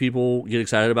wrestling people get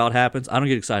excited about happens, I don't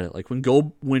get excited. Like, when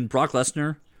Brock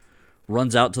Lesnar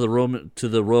runs out to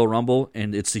the Royal Rumble,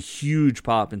 and it's a huge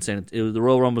pop in the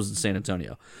Royal Rumble's in San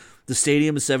Antonio. The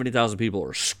stadium is 70,000 people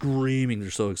are screaming. They're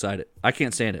so excited. I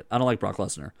can't stand it. I don't like Brock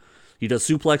Lesnar. He does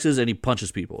suplexes and he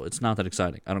punches people. It's not that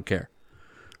exciting. I don't care.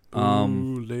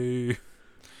 I'm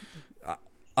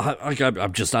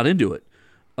just not into it.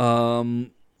 A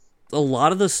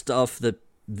lot of the stuff that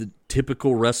the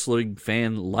typical wrestling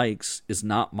fan likes is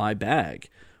not my bag.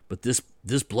 But this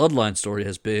Bloodline story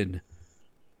has been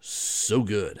so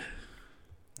good.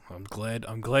 I'm glad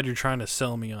you're trying to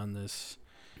sell me on this.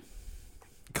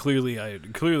 Clearly,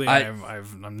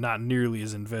 I'm not nearly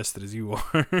as invested as you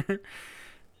are.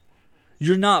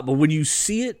 You're not, but when you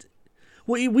see it,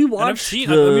 we watched. I've seen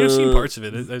parts of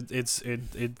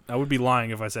it. I would be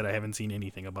lying if I said I haven't seen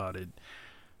anything about it.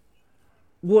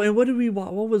 Well, and what did we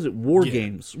watch? What was it? War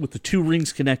Games with the 2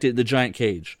 rings connected in the giant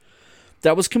cage.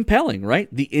 That was compelling, right?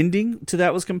 The ending to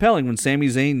that was compelling when Sami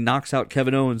Zayn knocks out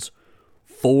Kevin Owens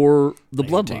for the He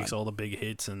bloodline. takes all the big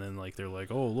hits, and then like they're like,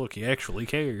 "Oh, look, he actually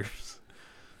cares."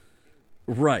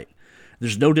 Right.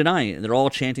 There's no denying it. And they're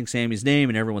all chanting Sammy's name,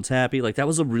 and everyone's happy. Like, that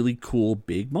was a really cool,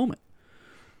 big moment.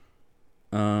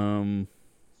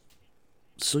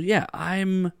 So yeah,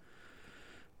 I'm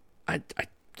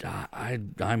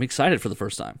excited for the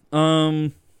first time.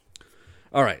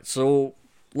 All right, so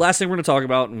last thing we're going to talk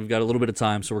about, and we've got a little bit of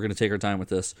time, so we're going to take our time with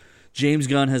this. James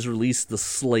Gunn has released the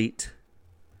slate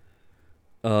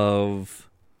of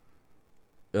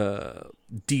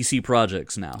DC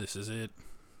projects now. This is it.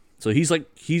 So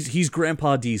he's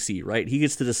Grandpa DC, right? He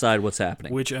gets to decide what's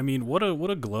happening. Which, I mean, what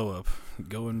a glow up,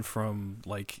 going from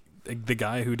like the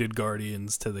guy who did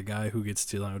Guardians to the guy who gets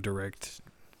to now direct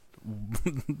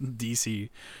DC.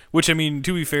 Which, I mean,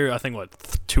 to be fair, I think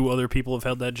 2 other people have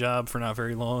held that job for not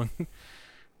very long.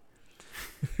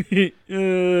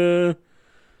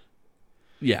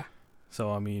 Yeah.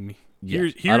 So I mean, Yeah.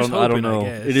 here's I don't hoping, know. I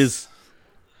guess. It is.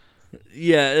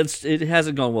 Yeah, it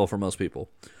hasn't gone well for most people.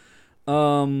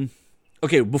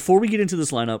 Okay, before we get into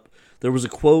this lineup, there was a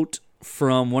quote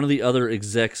from one of the other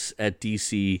execs at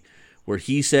DC where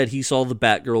he said he saw the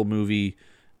Batgirl movie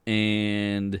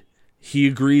and he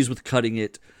agrees with cutting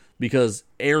it because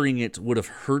airing it would have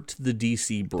hurt the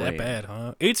DC brand. That bad,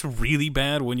 huh? It's really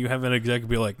bad when you have an exec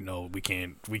be like, "No, we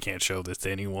can't show this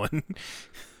to anyone."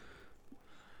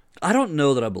 I don't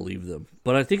know that I believe them,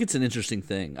 but I think it's an interesting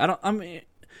thing.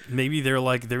 Maybe they're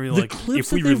like, clips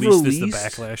if we that they've release this, the released-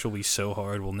 backlash will be so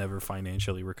hard we'll never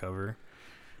financially recover.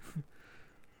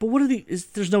 But what are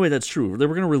there's no way that's true. They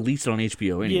were going to release it on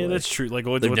HBO anyway. Yeah, that's true. Like,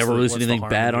 They've never released anything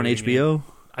bad on HBO.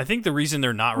 I think the reason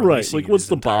they're not Right, releasing like, it what's is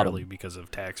the entirely bottom? because of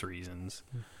tax reasons.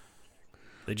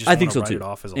 They just I think wanna so write too. it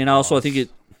off as a And also, I loss. think it.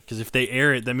 Because if they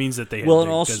air it, that means that they have Well, to,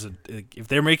 and also- 'cause if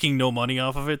they're making no money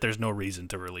off of it, there's no reason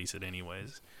to release it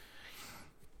anyways.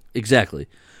 Exactly.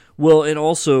 Well, and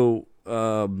also,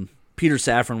 Peter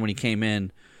Safran, when he came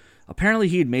in, apparently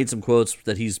he had made some quotes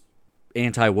that he's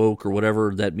anti-woke or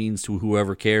whatever that means to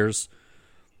whoever cares.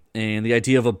 And the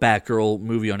idea of a Batgirl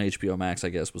movie on HBO Max, I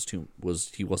guess, was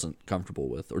he wasn't comfortable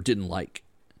with or didn't like.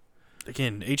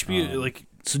 Again, HBO,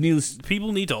 So needless,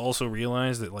 people need to also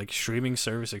realize that like streaming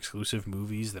service exclusive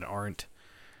movies that aren't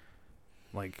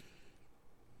like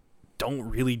don't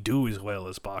really do as well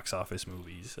as box office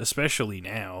movies, especially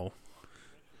now.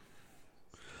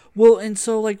 well, and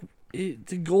so like the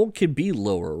goal could be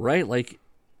lower, right? Like,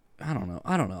 I don't know.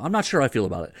 I'm not sure how I feel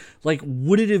about it. Like,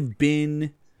 would it have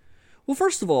been? Well,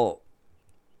 first of all,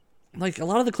 like a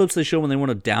lot of the clips they show when they want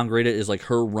to downgrade it is like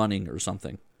her running or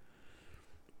something.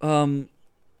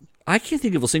 I can't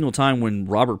think of a single time when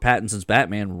Robert Pattinson's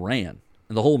Batman ran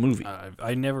in the whole movie.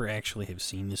 I never actually have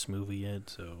seen this movie yet,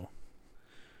 so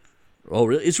Oh,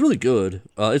 really? It's really good.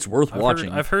 It's worth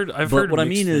watching. I've heard what I mixed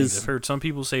mean things. is- I've heard some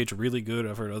people say it's really good.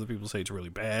 I've heard other people say it's really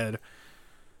bad.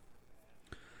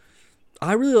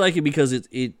 I really like it because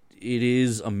it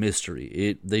is a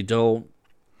mystery. They don't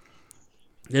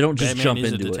just Batman jump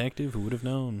is into a it. detective. Who would have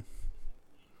known?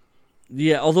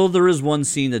 Yeah, although there is one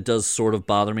scene that does sort of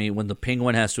bother me when the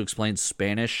Penguin has to explain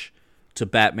Spanish to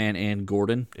Batman and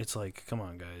Gordon. It's like, come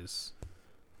on, guys.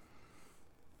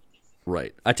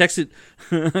 Right. I texted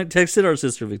our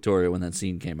sister Victoria when that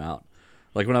scene came out.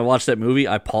 Like when I watched that movie,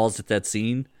 I paused at that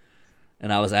scene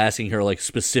and I was asking her like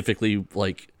specifically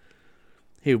like,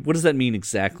 "Hey, what does that mean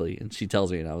exactly?" And she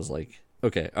tells me and I was like,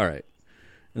 "Okay, all right."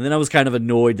 And then I was kind of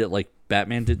annoyed that like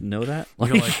Batman didn't know that.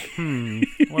 You're like,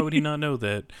 why would he not know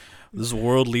that? This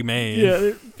worldly man.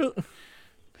 Yeah, it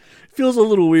feels a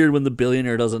little weird when the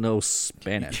billionaire doesn't know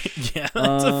Spanish. Yeah,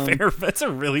 that's a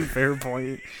really fair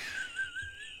point.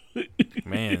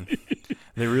 Man,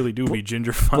 they really do be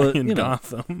gentrifying but, you know.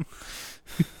 Gotham.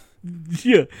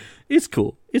 Yeah, it's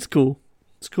cool. It's cool.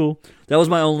 That was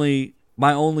my only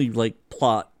like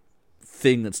plot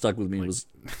thing that stuck with me was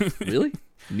really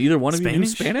neither one of you knew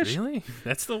Spanish. Really?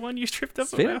 That's the one you tripped up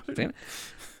Spanish? about? Spanish?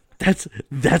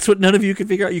 That's what none of you could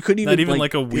figure out. You couldn't even Not even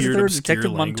like a isn't weird there obscure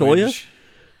Detective language. Montoya?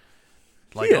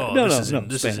 Like, Yeah, this is an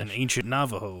Spanish. ancient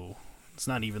Navajo. It's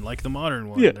not even like the modern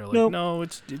one. Yeah, They're like, nope. no,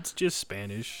 it's just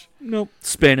Spanish. Nope,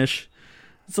 Spanish.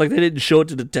 It's like they didn't show it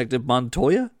to Detective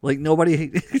Montoya. Like nobody.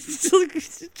 It's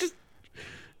just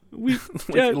we.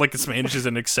 Like Spanish is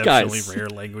an exceptionally Guys. rare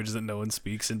language that no one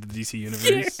speaks in the DC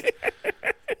universe.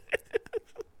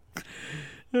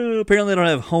 Apparently, they don't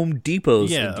have Home Depots.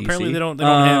 Yeah, in DC. apparently they don't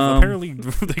have. Apparently,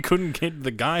 they couldn't get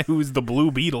the guy who's the Blue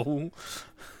Beetle.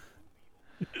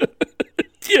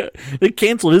 Yeah, they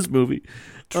canceled his movie.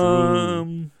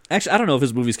 True. Actually, I don't know if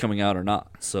his movie's coming out or not,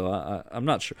 so I'm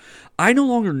not sure. I no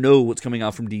longer know what's coming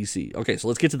out from DC. Okay, so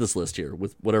let's get to this list here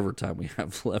with whatever time we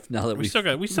have left. Now that we still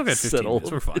got 15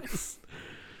 minutes. We're fine.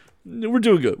 We're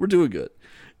doing good. We're doing good.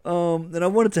 And I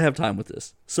wanted to have time with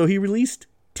this. So he released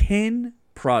 10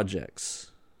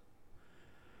 projects.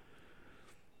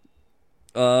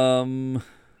 And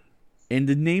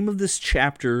the name of this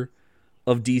chapter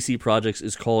of DC projects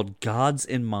is called Gods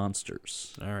and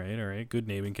Monsters. All right. Good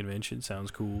naming convention.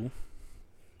 Sounds cool.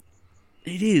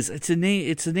 It is. It's a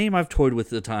name I've toyed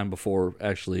with the time before,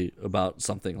 actually, about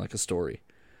something like a story.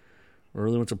 I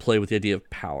really want to play with the idea of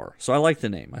power. So I like the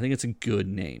name. I think it's a good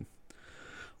name.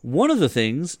 One of the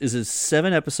things is a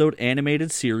 7-episode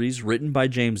animated series written by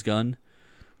James Gunn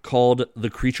called The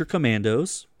Creature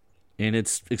Commandos. And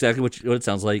it's exactly what it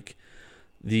sounds like.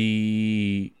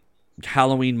 The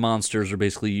Halloween monsters are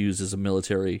basically used as a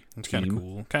military It's team. kind of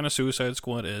cool. Kind of Suicide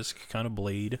Squad-esque. Kind of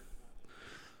Blade.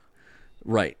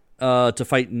 Right. To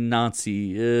fight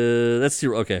Nazi.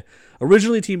 Okay.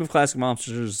 Originally a team of classic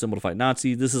monsters assembled to fight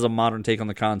Nazi. This is a modern take on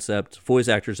the concept. Voice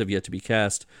actors have yet to be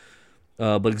cast.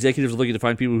 But executives are looking to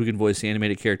find people who can voice the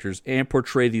animated characters and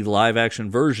portray the live-action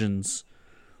versions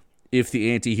if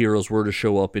the anti-heroes were to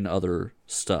show up in other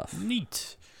stuff.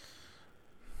 Neat.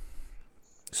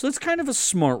 So that's kind of a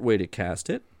smart way to cast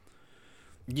it.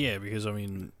 Yeah, because, I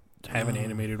mean, have an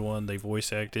animated one, they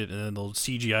voice act it, and then they'll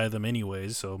CGI them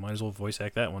anyways, so might as well voice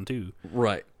act that one, too.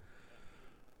 Right.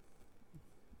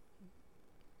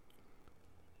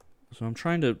 So I'm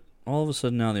trying to... All of a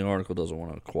sudden now the article doesn't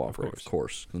want to cooperate, of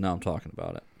course, because now I'm talking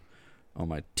about it on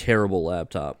my terrible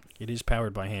laptop. It is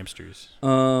powered by hamsters.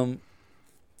 It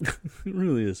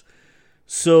really is.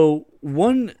 So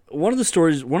one of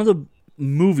the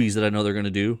movies that I know they're going to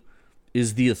do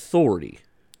is The Authority.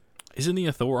 Isn't The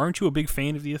Authority? Aren't you a big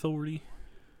fan of The Authority?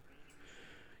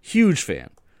 Huge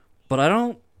fan. But I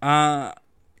don't...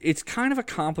 it's kind of a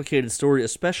complicated story,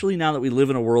 especially now that we live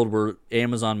in a world where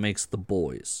Amazon makes The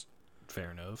Boys.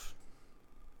 Fair enough.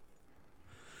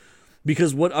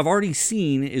 Because what I've already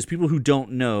seen is people who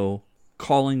don't know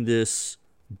calling this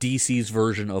DC's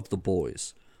version of The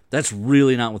Boys. That's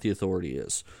really not what The Authority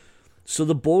is. So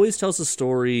The Boys tells the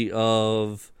story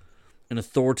of an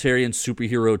authoritarian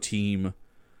superhero team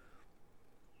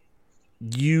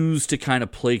used to kind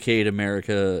of placate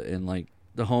America and like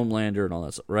the Homelander and all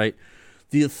that stuff, right?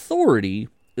 The Authority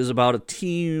is about a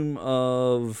team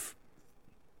of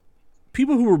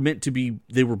people who were meant to be,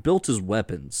 they were built as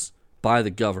weapons by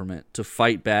the government to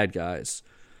fight bad guys.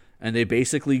 And they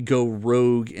basically go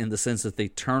rogue in the sense that they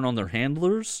turn on their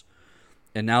handlers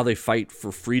and now they fight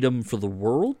for freedom for the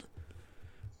world.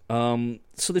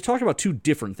 So they talk about two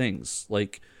different things.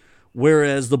 Like,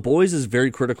 whereas The Boys is very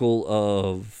critical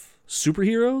of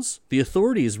superheroes, The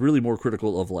Authority is really more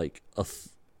critical of like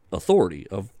authority,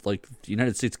 of like the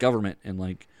United States government and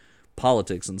like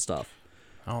politics and stuff.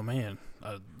 Oh man,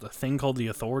 the thing called The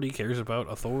Authority cares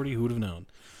about authority. Who would have known?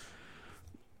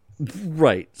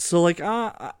 Right. So like,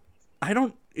 I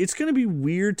don't. It's going to be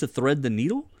weird to thread the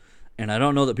needle, and I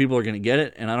don't know that people are going to get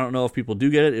it, and I don't know if people do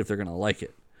get it if they're going to like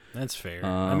it. That's fair.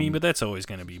 I mean, but that's always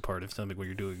going to be part of something where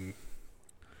you're doing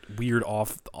weird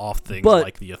off things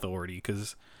like The Authority.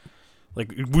 Because,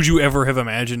 like, would you ever have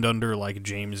imagined under like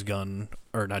James Gunn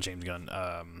or not James Gunn?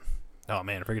 Oh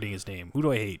man, I'm forgetting his name. Who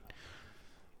do I hate?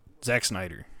 Zack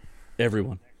Snyder.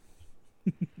 Everyone.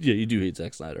 Yeah, you do hate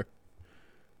Zack Snyder.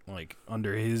 Like,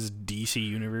 under his DC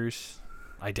universe?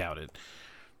 I doubt it.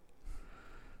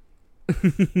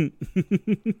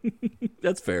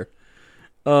 That's fair.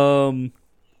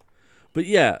 But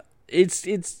yeah,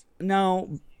 it's now,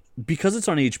 because it's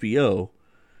on HBO,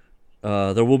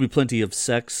 there will be plenty of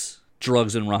sex,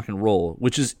 drugs, and rock and roll,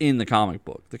 which is in the comic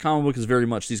book. The comic book is very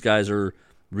much, these guys are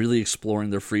really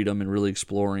exploring their freedom and really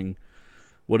exploring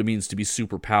what it means to be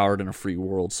super powered in a free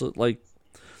world. So, like,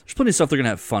 there's plenty of stuff they're going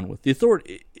to have fun with. The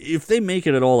Authority, if they make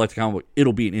it at all like the comic book,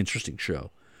 it'll be an interesting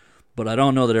show. But I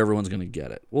don't know that everyone's going to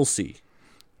get it. We'll see.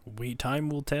 Time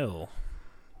will tell.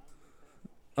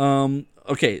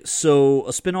 Okay, so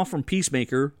a spinoff from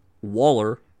Peacemaker,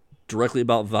 Waller, directly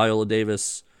about Viola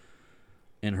Davis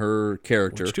and her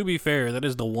character. Which, to be fair, that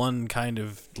is the one kind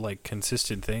of like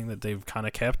consistent thing that they've kind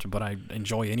of kept, but I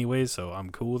enjoy anyway, so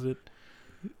I'm cool with it.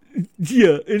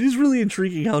 Yeah, it is really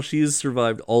intriguing how she has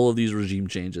survived all of these regime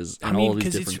changes and all of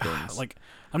these different things. Like,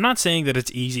 I'm not saying that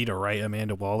it's easy to write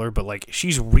Amanda Waller, but like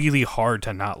she's really hard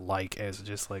to not like as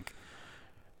just like,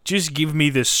 just give me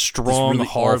this strong, really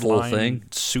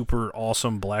hardline, super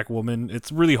awesome black woman.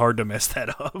 It's really hard to mess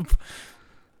that up.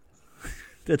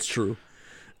 That's true.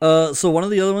 So one of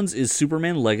the other ones is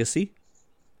Superman Legacy.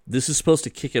 This is supposed to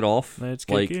kick it off, Let's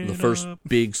like kick the it first up.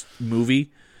 big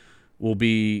movie. will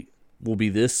be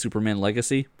this Superman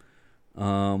Legacy.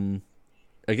 I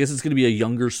guess it's going to be a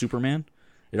younger Superman.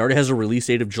 It already has a release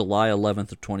date of July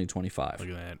 11th of 2025. Look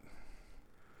at that.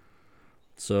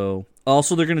 So,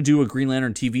 also they're going to do a Green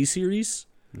Lantern TV series.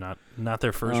 Not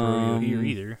their first rodeo here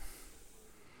either.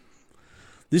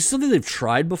 This is something they've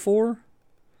tried before.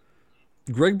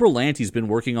 Greg Berlanti's been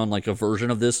working on like a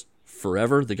version of this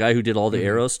forever. The guy who did all the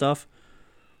Arrow stuff.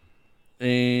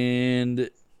 And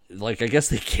like I guess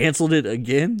they canceled it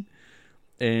again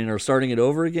and are starting it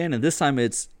over again. And this time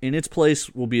it's in its place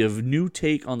will be a new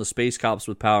take on the space cops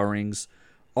with power rings.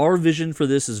 Our vision for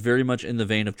this is very much in the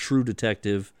vein of True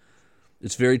Detective.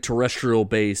 It's very terrestrial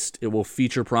based. It will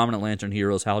feature prominent Lantern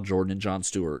heroes Hal Jordan and Jon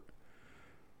Stewart.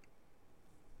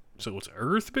 So it's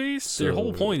Earth based? Their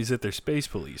whole point is that they're space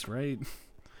police, right?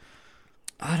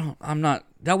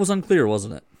 That was unclear,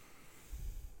 wasn't it?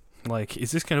 Like,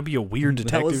 is this going to be a weird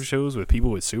detective shows with people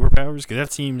with superpowers? Because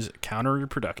that seems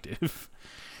counterproductive.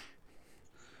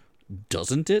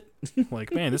 Doesn't it?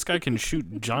 Like, man, this guy can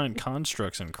shoot giant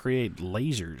constructs and create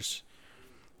lasers.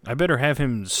 I better have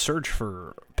him search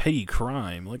for petty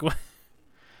crime. Like, what?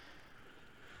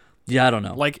 Yeah, I don't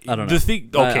know. Like, I don't know. The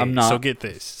thing. Okay, I'm not. So get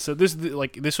this. So this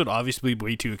would obviously be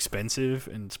way too expensive,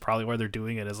 and it's probably why they're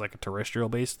doing it as like a terrestrial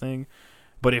based thing.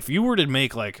 But if you were to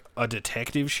make like a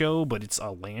detective show, but it's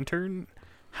a lantern,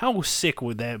 how sick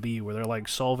would that be? Where they're like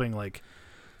solving like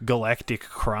galactic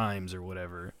crimes or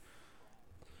whatever.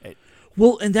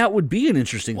 Well, and that would be an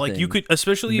interesting like thing. You could,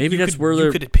 especially maybe if you that's could, where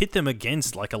you could pit them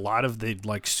against like a lot of the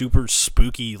like super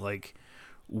spooky like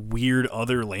weird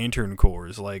other Lantern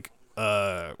Corps. Like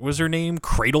what's her name?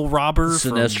 Cradle Robber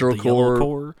Sinestro from the Yellow Corps.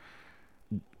 Corps.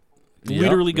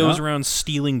 Literally goes around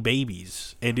stealing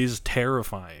babies and is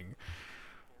terrifying.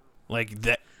 Like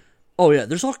that. Oh yeah,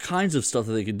 there's all kinds of stuff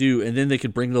that they could do, and then they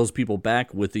could bring those people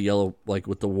back with the yellow, like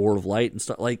with the War of Light and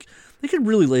stuff. Like they could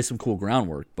really lay some cool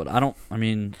groundwork. But I don't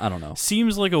know.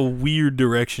 Seems like a weird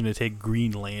direction to take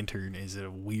Green Lantern. Is it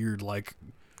a weird like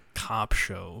cop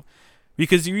show?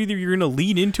 Because you're going to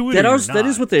lean into it. That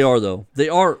is what they are, though. They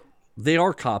are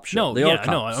cop show. No, they are cops.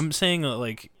 No. I'm saying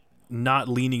like not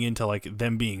leaning into like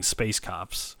them being space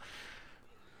cops.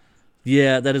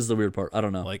 Yeah, that is the weird part. I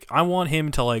don't know. Like I want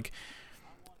him to like.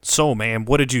 So, man,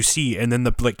 what did you see? And then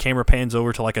the like camera pans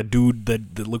over to like a dude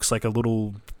that looks like a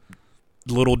little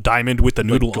diamond with the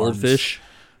noodle goldfish.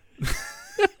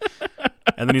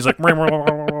 And then he's like,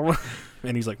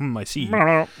 and he's like, I see.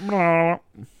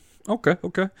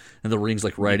 Okay. And the ring's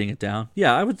like writing it down.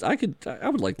 Yeah, I would like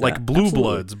that. Like Blue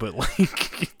Bloods, but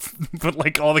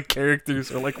like all the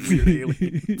characters are like weird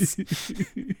aliens.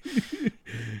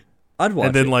 I'd watch.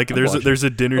 And then like it. there's a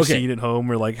dinner scene at home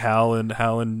where like Hal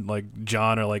and like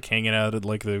John are like hanging out at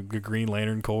like the Green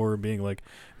Lantern Corps, being like,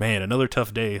 "Man, another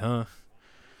tough day, huh?"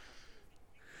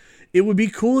 It would be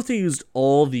cool if they used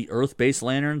all the Earth-based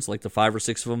lanterns, like the 5 or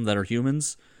 6 of them that are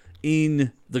humans,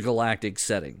 in the galactic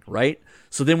setting, right?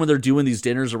 So then when they're doing these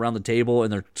dinners around the table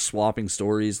and they're swapping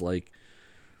stories, like,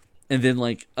 and then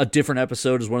like a different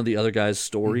episode is one of the other guys'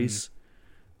 stories,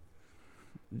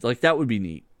 like that would be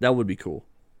neat. That would be cool.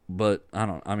 But I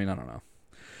don't know.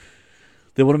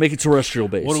 They want to make it terrestrial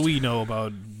based. What do we know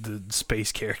about the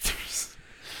space characters?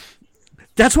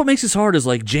 That's what makes this hard. Is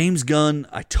like James Gunn,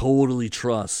 I totally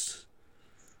trust,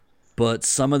 but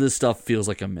some of this stuff feels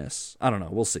like a miss. I don't know.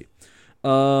 We'll see.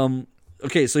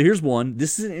 Okay, so here's one.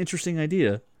 This is an interesting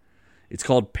idea. It's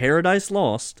called Paradise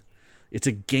Lost. It's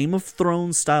a Game of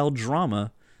Thrones style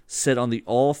drama set on the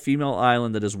all-female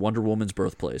island that is Wonder Woman's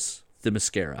birthplace,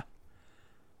 Themyscira.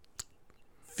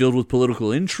 Filled with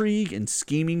political intrigue and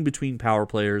scheming between power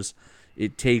players,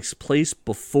 it takes place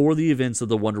before the events of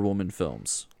the Wonder Woman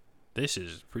films. This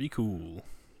is pretty cool.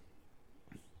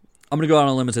 I'm going to go out on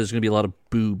a limb and say there's going to be a lot of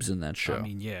boobs in that show. I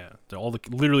mean, yeah.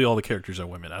 Literally all the characters are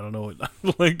women. I don't know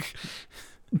what, like...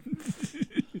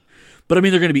 But I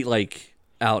mean, they're going to be, like,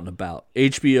 out and about.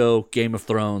 HBO, Game of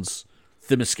Thrones,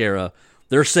 Themyscira.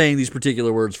 They're saying these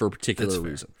particular words for a particular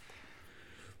reason.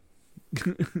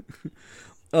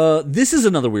 This is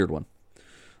another weird one.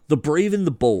 The Brave and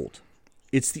the Bold.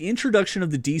 It's the introduction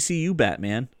of the DCU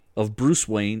Batman, of Bruce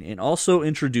Wayne, and also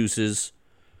introduces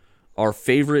our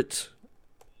favorite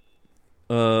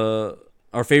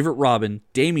Robin,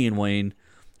 Damian Wayne,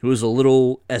 who is a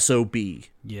little SOB.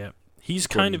 Yeah. He's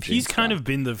kind of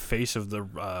been the face of the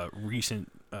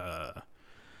recent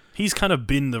he's kind of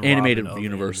been the animated Robin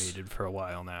universe animated for a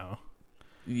while now.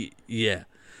 Yeah.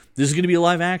 This is going to be a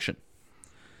live action.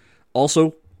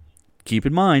 Also, keep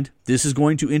in mind, this is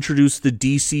going to introduce the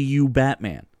DCU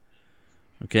Batman.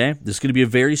 Okay? This is going to be a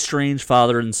very strange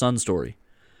father and son story.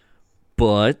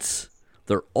 But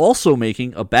They're also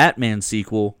making a Batman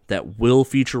sequel that will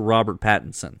feature Robert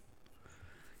Pattinson.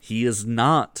 He is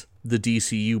not the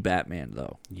DCU Batman,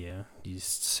 though. Yeah, he's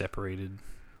separated.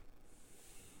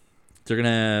 They're going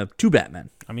to have two Batmen.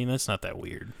 I mean, that's not that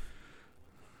weird.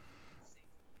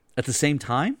 At the same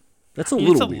time? That's It's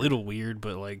a weird. little weird,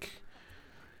 but like,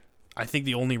 I think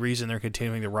the only reason they're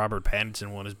continuing the Robert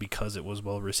Pattinson one is because it was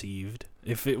well received.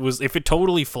 If it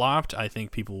totally flopped, I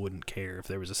think people wouldn't care if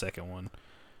there was a second one.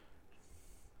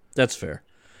 That's fair.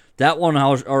 That one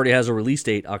already has a release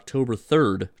date, October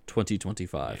 3rd,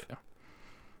 2025.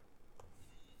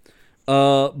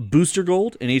 Yeah. Booster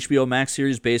Gold, an HBO Max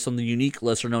series based on the unique,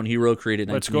 lesser-known hero created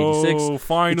in Let's 1986. go!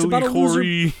 Finally, about a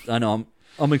Corey. loser. I know.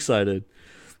 I'm excited.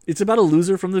 It's about a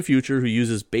loser from the future who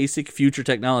uses basic future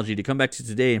technology to come back to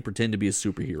today and pretend to be a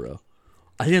superhero.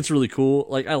 I think it's really cool.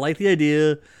 Like, I like the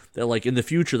idea that, like, in the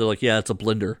future, they're like, yeah, it's a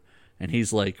blender. And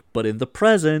he's like, but in the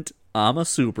present, I'm a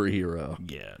superhero.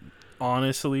 Yeah,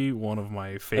 honestly, one of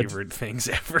my favorite things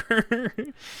ever.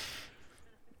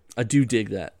 I do dig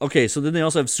that. Okay, so then they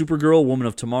also have Supergirl, Woman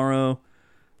of Tomorrow.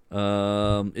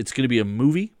 It's going to be a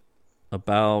movie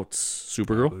about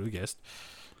Supergirl. Who would have guessed?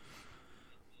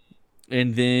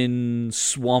 And then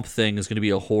Swamp Thing is going to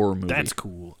be a horror movie. That's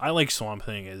cool. I like Swamp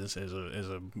Thing as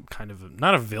a kind of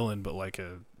not a villain, but like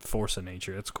a force of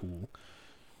nature. That's cool.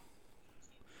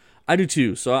 I do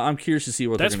too. So I'm curious to see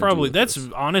what That's they're going to do. that's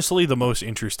honestly the most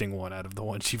interesting one out of the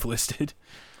ones you've listed.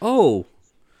 Oh,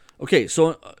 okay.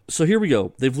 So here we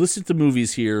go. They've listed the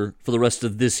movies here for the rest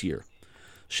of this year.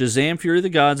 Shazam: Fury of the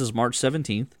Gods is March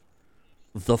 17th.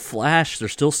 The Flash, they're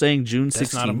still saying June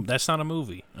 16th. That's not a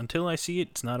movie. Until I see it,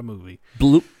 it's not a movie.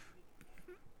 Blue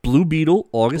Beetle,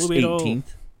 August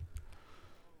 18th.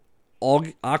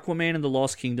 Aquaman and the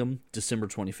Lost Kingdom, December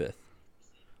 25th.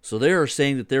 So they are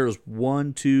saying that there is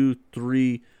 1, 2,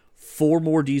 3, 4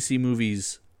 more DC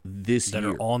movies this that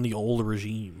year. are on the old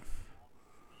regime.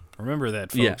 Remember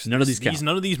that, folks. Yeah, none of these count.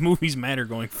 None of these movies matter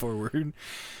going forward.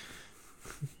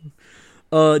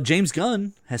 James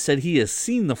Gunn has said he has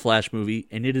seen the Flash movie,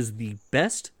 and it is the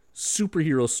best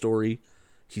superhero story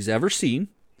he's ever seen.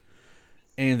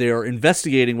 And they are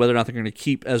investigating whether or not they're going to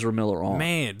keep Ezra Miller on.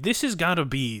 Man, this has got to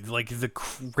be like the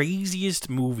craziest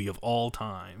movie of all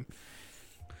time.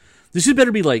 This had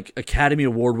better be like Academy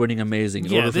Award winning amazing.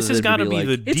 Yeah, this has got to be like,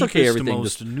 the it's deepest, okay,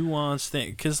 most nuanced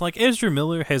thing. Because like Ezra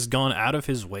Miller has gone out of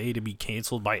his way to be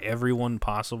canceled by everyone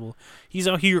possible. He's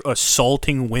out here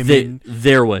assaulting women,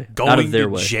 their way, going out of their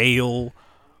to way. jail.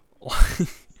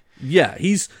 Yeah,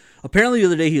 he's apparently the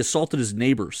other day he assaulted his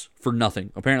neighbors for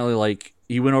nothing. Apparently, like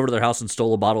he went over to their house and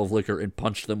stole a bottle of liquor and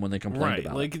punched them when they complained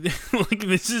about it. Like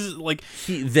this is like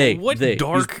what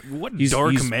dark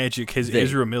magic has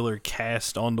Ezra Miller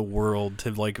cast on the world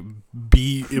to like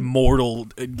be immortal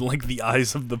in like the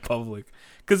eyes of the public?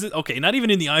 Because not even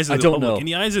in the eyes of the public, in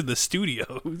the eyes of the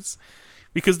studios,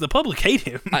 because the public hate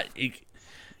him.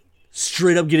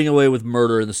 Straight up getting away with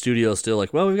murder in the studio, still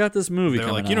like, well, we've got this movie. They're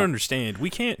coming like, you out. don't understand. We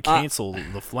can't cancel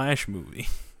the Flash movie.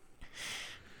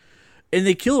 And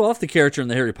they killed off the character in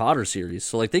the Harry Potter series,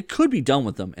 so like they could be done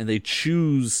with them, and they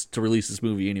choose to release this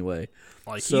movie anyway.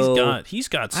 Like so, he's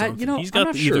got something. He's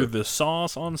got either the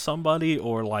sauce on somebody,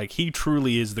 or like he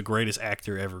truly is the greatest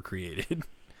actor ever created.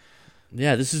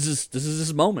 Yeah, this is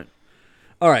his moment.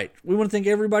 All right, we want to thank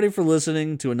everybody for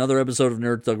listening to another episode of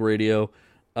Nerd Thug Radio.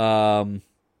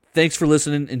 Thanks for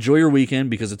listening. Enjoy your weekend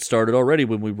because it started already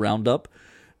when we round up.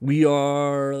 If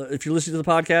you're listening to the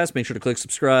podcast, make sure to click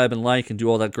subscribe and like and do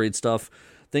all that great stuff.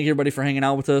 Thank you everybody for hanging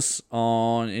out with us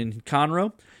in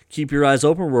Conroe. Keep your eyes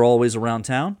open. We're always around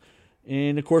town.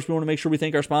 And of course, we want to make sure we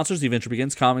thank our sponsors, The Adventure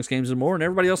Begins, Comics, Games, and More, and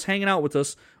everybody else hanging out with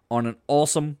us on an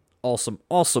awesome, awesome,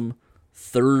 awesome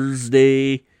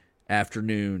Thursday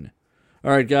afternoon.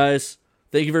 All right, guys.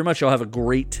 Thank you very much. Y'all have a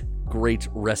great, great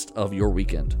rest of your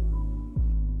weekend.